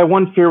 My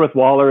one fear with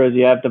Waller is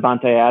you have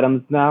Devontae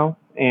Adams now,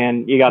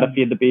 and you got to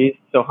feed the beast.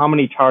 So how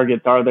many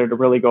targets are there to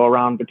really go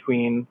around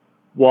between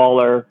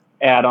Waller,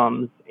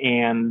 Adams,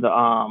 and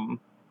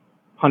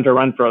Hunter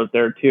Renfro's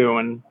there too?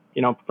 And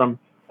from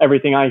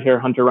everything I hear,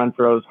 Hunter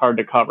Renfro is hard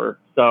to cover.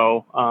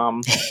 So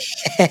I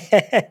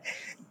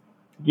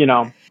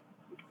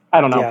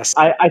don't know. Yes.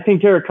 I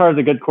think Derek Carr is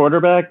a good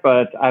quarterback,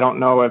 but I don't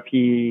know if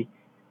he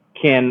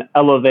can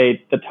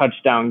elevate the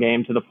touchdown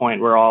game to the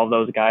point where all of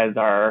those guys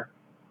are,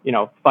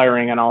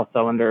 firing on all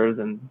cylinders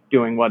and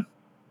doing what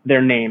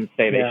their names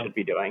say they should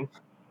be doing.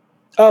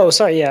 Oh,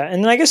 sorry. Yeah.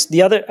 And then I guess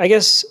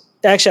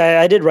actually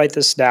I did write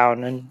this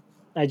down and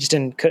I just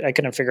I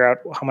couldn't figure out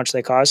how much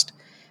they cost.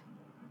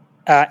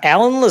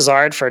 Alan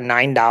Lazard for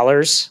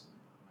 $9,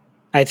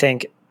 I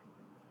think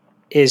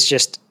is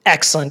just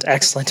excellent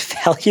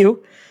value.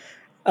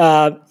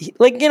 It's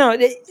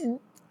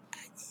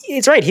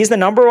right. He's the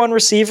number one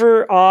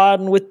receiver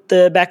on with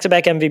the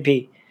back-to-back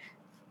MVP.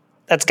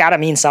 That's got to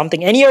mean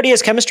something. And he already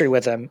has chemistry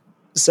with him.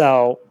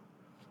 So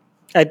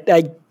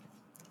I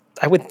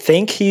would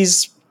think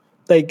he's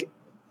like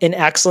an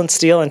excellent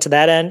steal. And to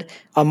that end,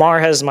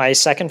 Amar has my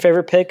second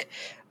favorite pick,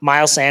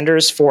 Miles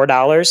Sanders,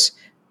 $4.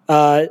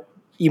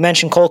 You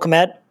mentioned Cole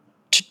Kmet,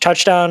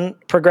 touchdown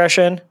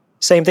progression.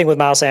 Same thing with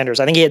Miles Sanders.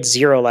 I think he had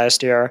 0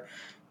 last year.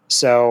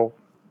 So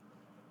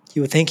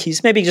you would think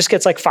he's maybe just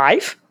gets like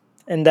 5,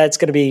 and that's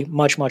going to be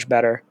much, much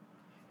better.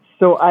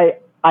 So I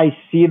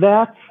see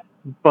that,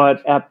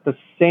 but at the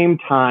same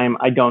time,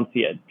 I don't see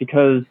it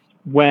because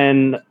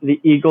when the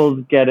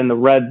Eagles get in the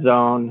red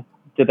zone,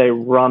 do they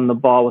run the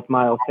ball with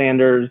Miles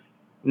Sanders?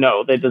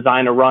 No, they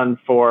design a run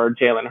for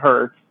Jalen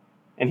Hurts,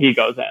 and he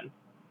goes in.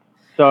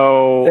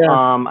 So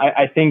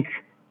I think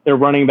their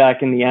running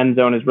back in the end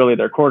zone is really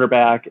their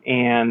quarterback,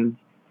 and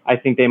I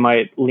think they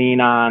might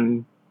lean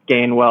on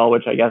Gainwell,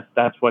 which I guess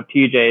that's what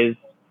TJ's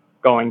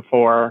going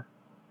for,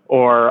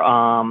 or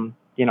I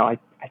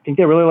think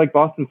they really like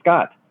Boston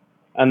Scott.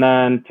 And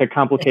then to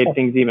complicate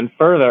things even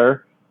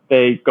further,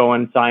 they go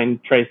and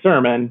sign Trey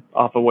Sermon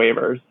off of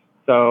waivers.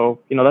 So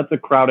that's a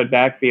crowded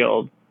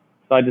backfield.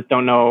 So I just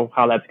don't know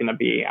how that's going to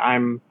be.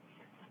 I'm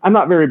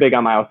not very big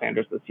on Miles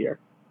Sanders this year.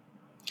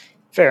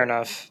 Fair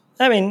enough.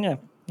 I mean, yeah,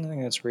 I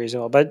think that's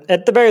reasonable. But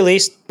at the very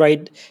least,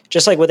 right,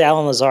 just like with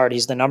Alan Lazard,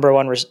 he's the number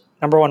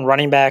one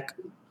running back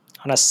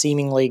on a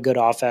seemingly good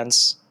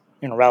offense,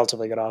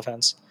 relatively good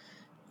offense.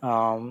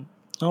 All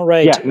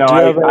right. Yeah, no,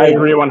 I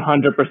agree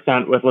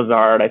 100% with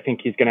Lazard. I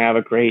think he's going to have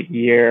a great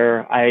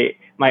year.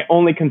 My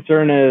only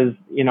concern is,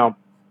 you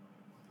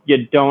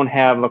don't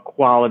have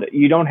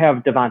you don't have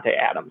Devontae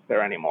Adams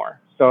there anymore.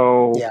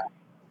 So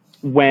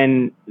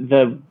when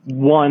the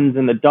ones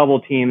and the double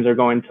teams are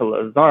going to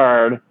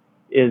Lazard,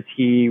 is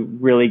he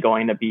really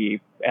going to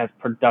be as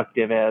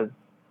productive as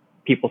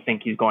people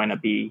think he's going to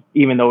be,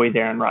 even though he's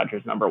Aaron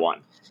Rodgers number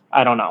 1?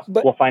 I don't know.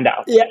 We'll find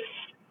out. Yeah.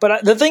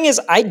 But the thing is,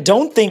 I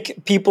don't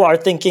think people are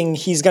thinking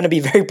he's going to be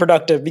very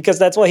productive because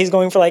that's why he's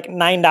going for like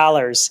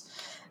 $9,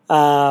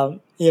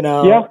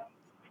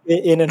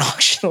 in an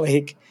auction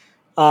league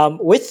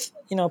with,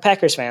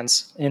 Packers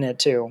fans in it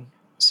too.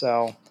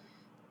 So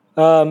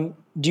do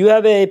you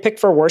have a pick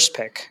for worst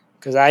pick?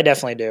 Because I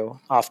definitely do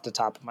off the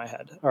top of my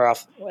head or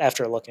off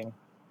after looking.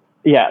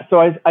 Yeah, so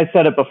I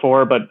said it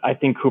before, but I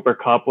think Cooper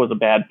Kupp was a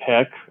bad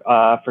pick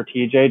for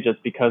TJ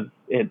just because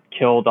it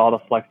killed all the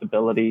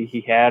flexibility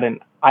he had, and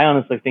I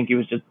honestly think he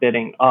was just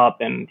bidding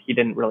up, and he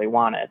didn't really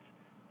want it.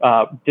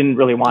 Didn't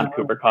really want Uh,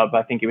 Cooper Kupp.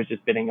 I think he was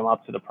just bidding him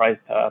up to the price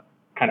to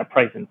kind of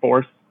price and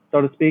force,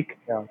 so to speak.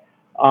 yeah.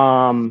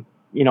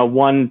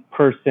 One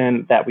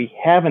person that we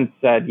haven't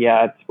said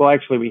yet. Well,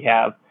 actually, we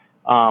have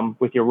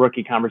with your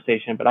rookie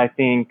conversation, but I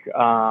think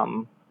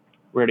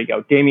where'd he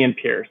go? Damian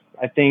Pierce.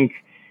 I think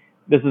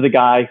this is a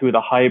guy who the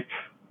hype,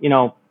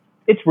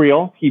 it's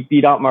real. He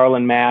beat out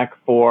Marlon Mack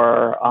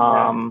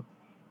Yeah.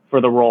 for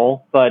the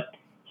role, but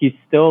he's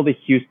still the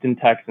Houston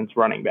Texans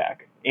running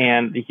back,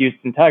 and the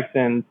Houston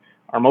Texans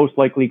are most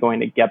likely going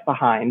to get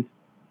behind,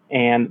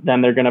 and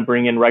then they're going to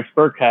bring in Rex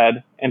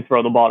Burkhead and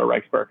throw the ball to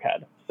Rex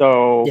Burkhead.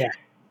 So, Yeah.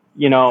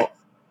 you know,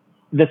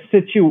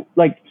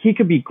 he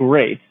could be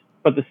great,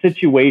 but the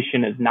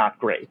situation is not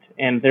great,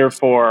 and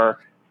therefore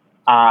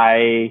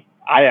I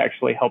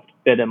actually helped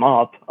bid him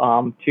up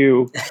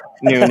to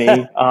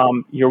Nooney.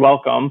 You're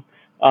welcome.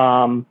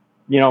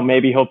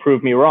 Maybe he'll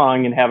prove me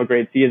wrong and have a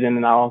great season,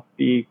 and I'll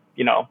be,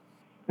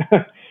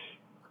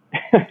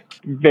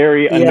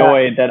 very Yeah.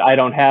 annoyed that I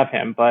don't have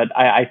him. But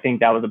I think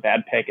that was a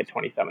bad pick at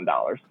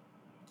 $27.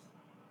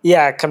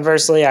 Yeah.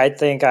 Conversely, I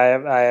think I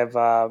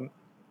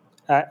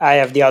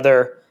have the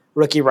other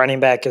rookie running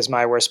back as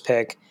my worst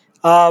pick.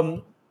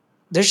 Um,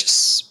 there's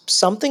just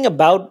something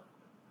about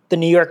the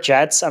New York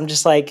Jets. I'm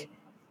just like,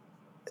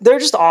 they're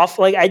just off.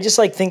 Like, I just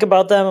like think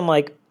about them. I'm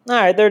like, all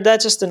right,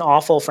 that's just an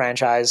awful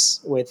franchise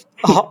with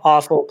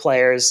awful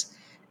players.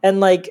 And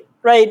like,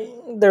 right,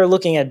 they're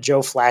looking at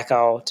Joe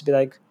Flacco to be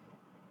like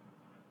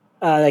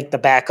the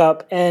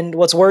backup. And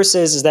what's worse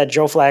is that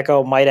Joe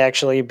Flacco might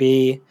actually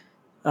be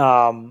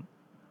um,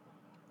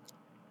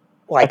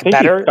 I like think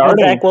he's better than Zach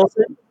starting.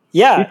 Wilson. He's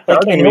Yeah, like, and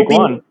starting he'll week be.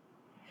 one.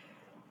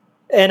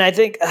 And I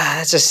think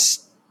it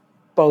just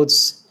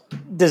bodes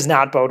does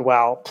not bode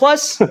well.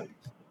 Plus,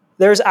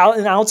 there's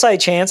an outside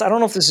chance. I don't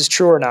know if this is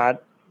true or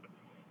not.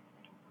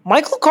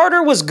 Michael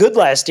Carter was good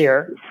last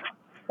year,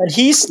 and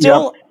he Yep.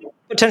 still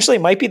potentially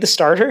might be the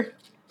starter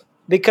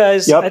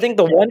because I Yep. think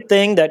the one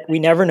thing that we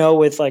never know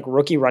with like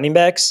rookie running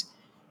backs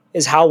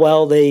is how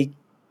well they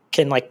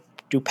can like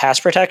do pass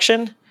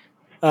protection.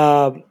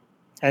 Um,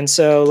 and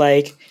so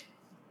like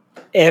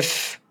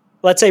if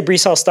let's say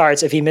Brees Hall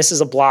starts, if he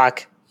misses a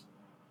block,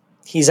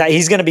 he's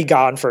going to be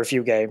gone for a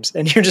few games,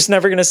 and you're just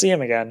never going to see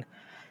him again.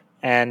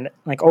 And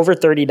like over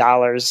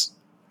 $30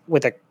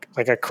 with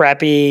a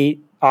crappy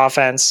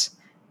offense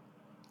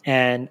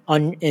and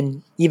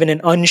even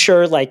an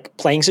unsure like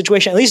playing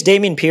situation. At least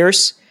Damian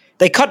Pierce,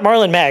 they cut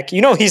Marlon Mack.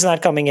 You know he's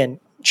not coming in.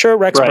 Sure,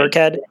 Rex Right.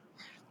 Burkhead,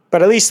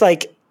 but at least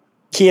like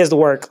he has the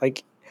work.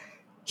 Like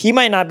he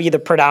might not be the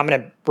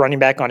predominant running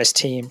back on his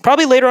team.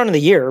 Probably later on in the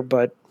year,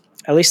 but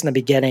at least in the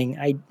beginning,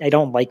 I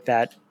don't like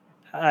that.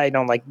 I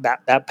don't like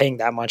that paying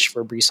that much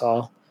for Brees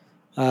Hall.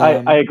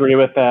 I agree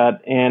with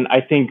that. And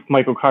I think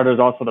Michael Carter is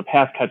also the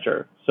pass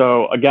catcher.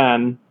 So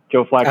again,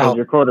 Joe Flacco's Oh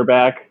your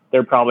quarterback.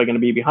 They're probably going to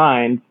be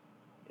behind.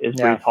 Is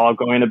yeah, Brees Hall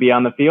going to be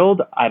on the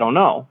field? I don't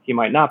know. He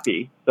might not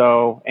be.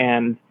 So,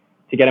 and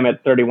to get him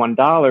at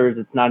 $31,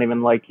 it's not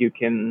even like you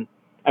can,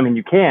 I mean,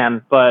 you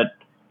can, but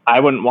I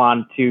wouldn't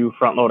want to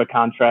front load a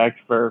contract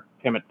for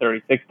him at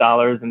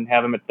 $36 and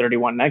have him at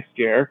 31 next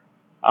year.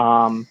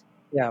 Um,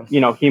 yeah.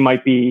 he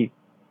might be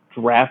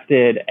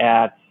drafted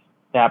at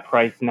that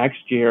price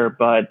next year,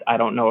 but I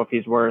don't know if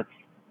he's worth,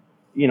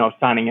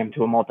 signing him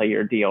to a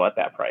multi-year deal at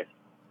that price.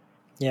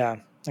 Yeah,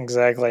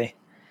 exactly.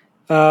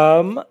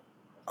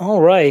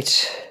 All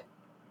right.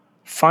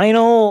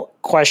 Final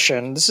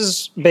question. This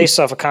is based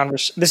off a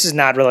conversation. This is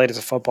not related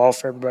to football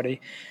for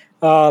everybody.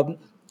 Um,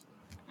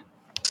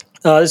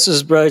 this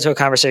is related to a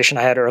conversation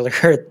I had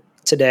earlier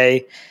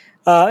today.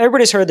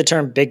 Everybody's heard the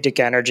term big dick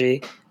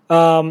energy.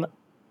 Um,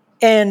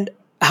 and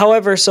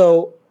however,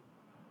 so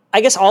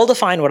I guess I'll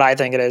define what I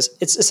think it is.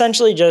 It's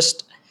essentially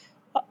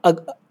a,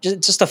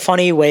 just a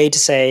funny way to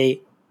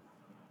say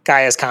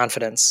guy has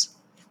confidence.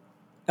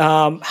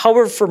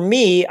 However, for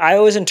me, I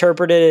always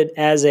interpreted it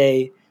as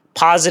a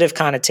positive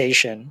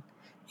connotation.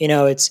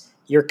 It's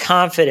you're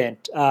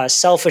confident,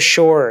 self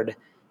assured,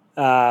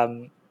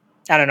 I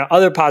don't know,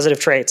 other positive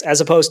traits, as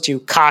opposed to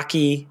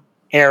cocky,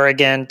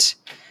 arrogant,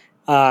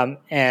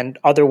 and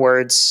other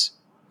words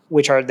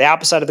which are the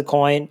opposite side of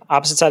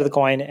the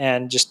coin,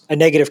 and just a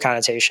negative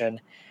connotation.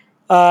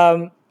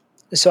 Um,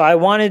 so I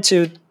wanted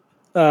to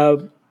uh,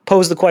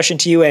 pose the question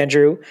to you,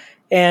 Andrew,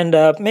 and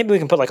maybe we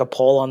can put like a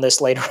poll on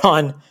this later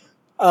on.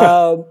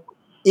 Uh,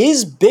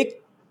 is big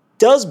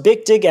does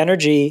big dig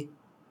energy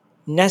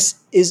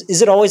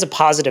is it always a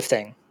positive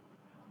thing?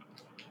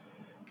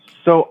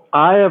 So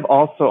I have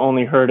also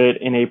only heard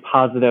it in a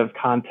positive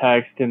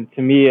context, and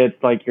to me,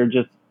 it's like you're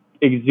just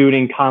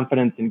exuding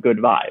confidence and good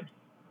vibes.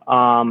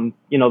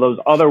 Those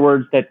other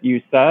words that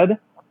you said,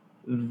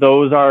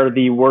 those are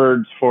the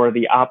words for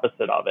the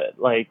opposite of it.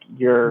 Like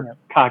you're Yeah.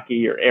 cocky,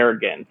 you're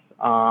arrogant.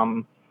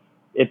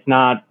 It's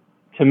not,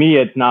 to me,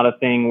 it's not a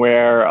thing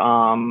where,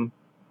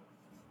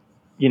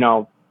 you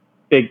know,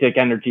 big dick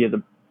energy is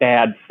a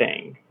bad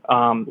thing.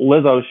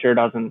 Lizzo sure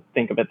doesn't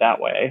think of it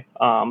that way.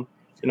 All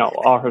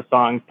her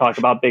songs talk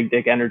about big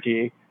dick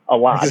energy a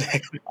lot.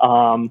 Exactly.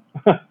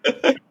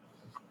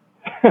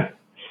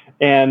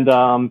 And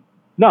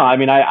no, I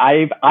mean,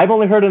 I've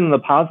only heard it in the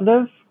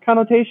positive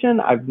connotation.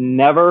 I've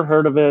never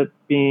heard of it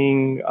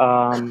being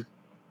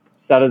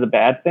said as a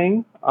bad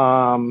thing.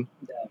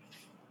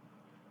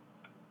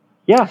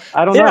 Yeah,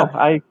 I don't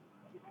know.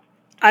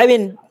 I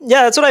mean,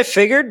 yeah, that's what I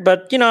figured.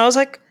 But, I was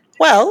like,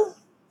 well,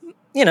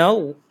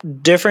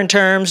 different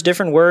terms,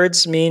 different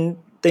words mean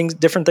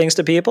different things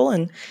to people.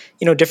 And,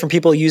 different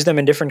people use them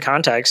in different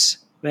contexts.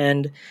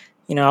 And,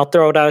 I'll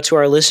throw it out to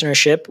our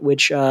listenership,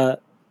 which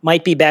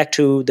might be back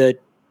to the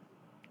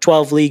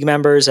 12 league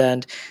members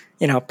and,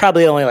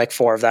 probably only like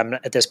 4 of them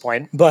at this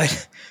point.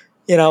 But,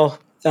 give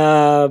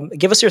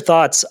us your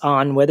thoughts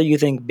on whether you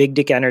think big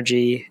dick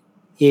energy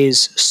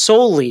is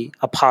solely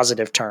a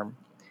positive term.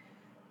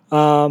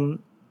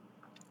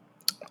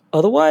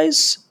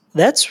 Otherwise,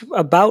 that's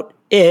about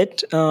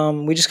it.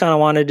 We just kind of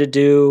wanted to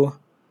do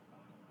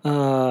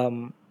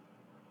kind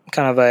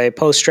of a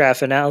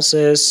post-draft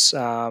analysis.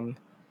 I'm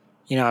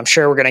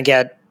sure we're going to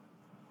get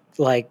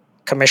like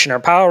commissioner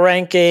power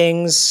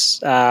rankings,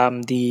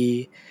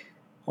 the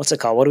what's it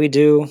called? What do we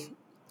do?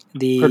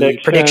 The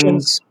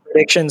predictions,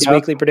 Yep.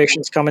 weekly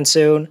predictions coming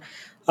soon.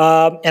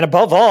 And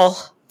above all,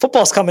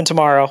 football's coming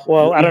tomorrow.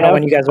 Well, I don't know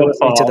when you guys are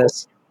listening to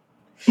this.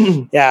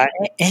 Yeah,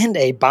 and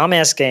a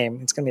bomb-ass game.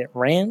 It's going to be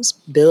Rams,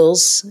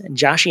 Bills, and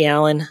Joshy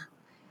Allen.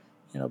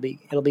 It'll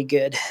be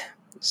good.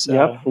 So.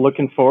 Yep,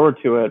 looking forward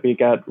to it. We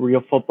got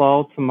real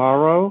football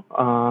tomorrow.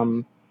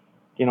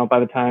 By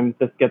the time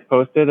this gets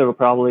posted,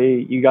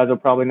 you guys will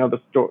probably know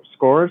the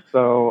scores.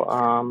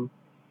 So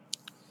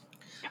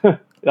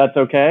that's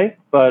okay.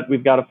 But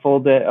we've got a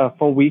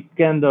full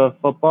weekend of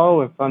football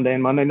with Sunday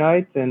and Monday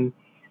nights, and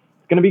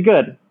it's going to be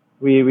good.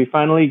 We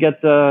finally get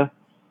to,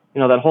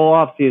 that whole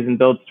off season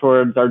builds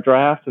towards our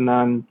draft, and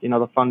then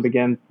the fun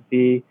begins to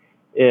see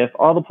if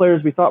all the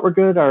players we thought were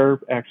good are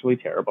actually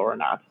terrible or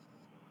not.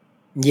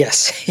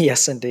 Yes,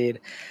 yes, indeed.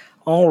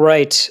 All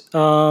right.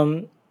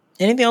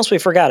 Anything else we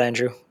forgot,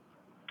 Andrew?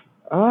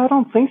 I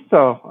don't think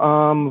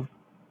so.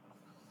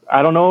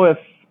 I don't know if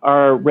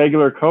our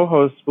regular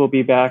co-host will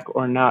be back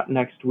or not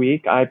next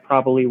week. I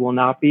probably will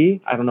not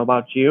be. I don't know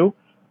about you,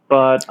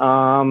 but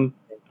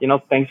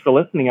thanks for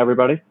listening,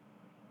 everybody.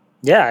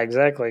 Yeah,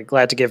 exactly.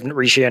 Glad to give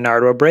Rishi and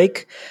Nardo a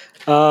break.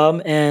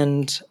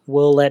 And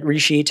we'll let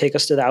Rishi take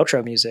us to the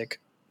outro music.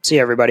 See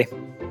you, everybody.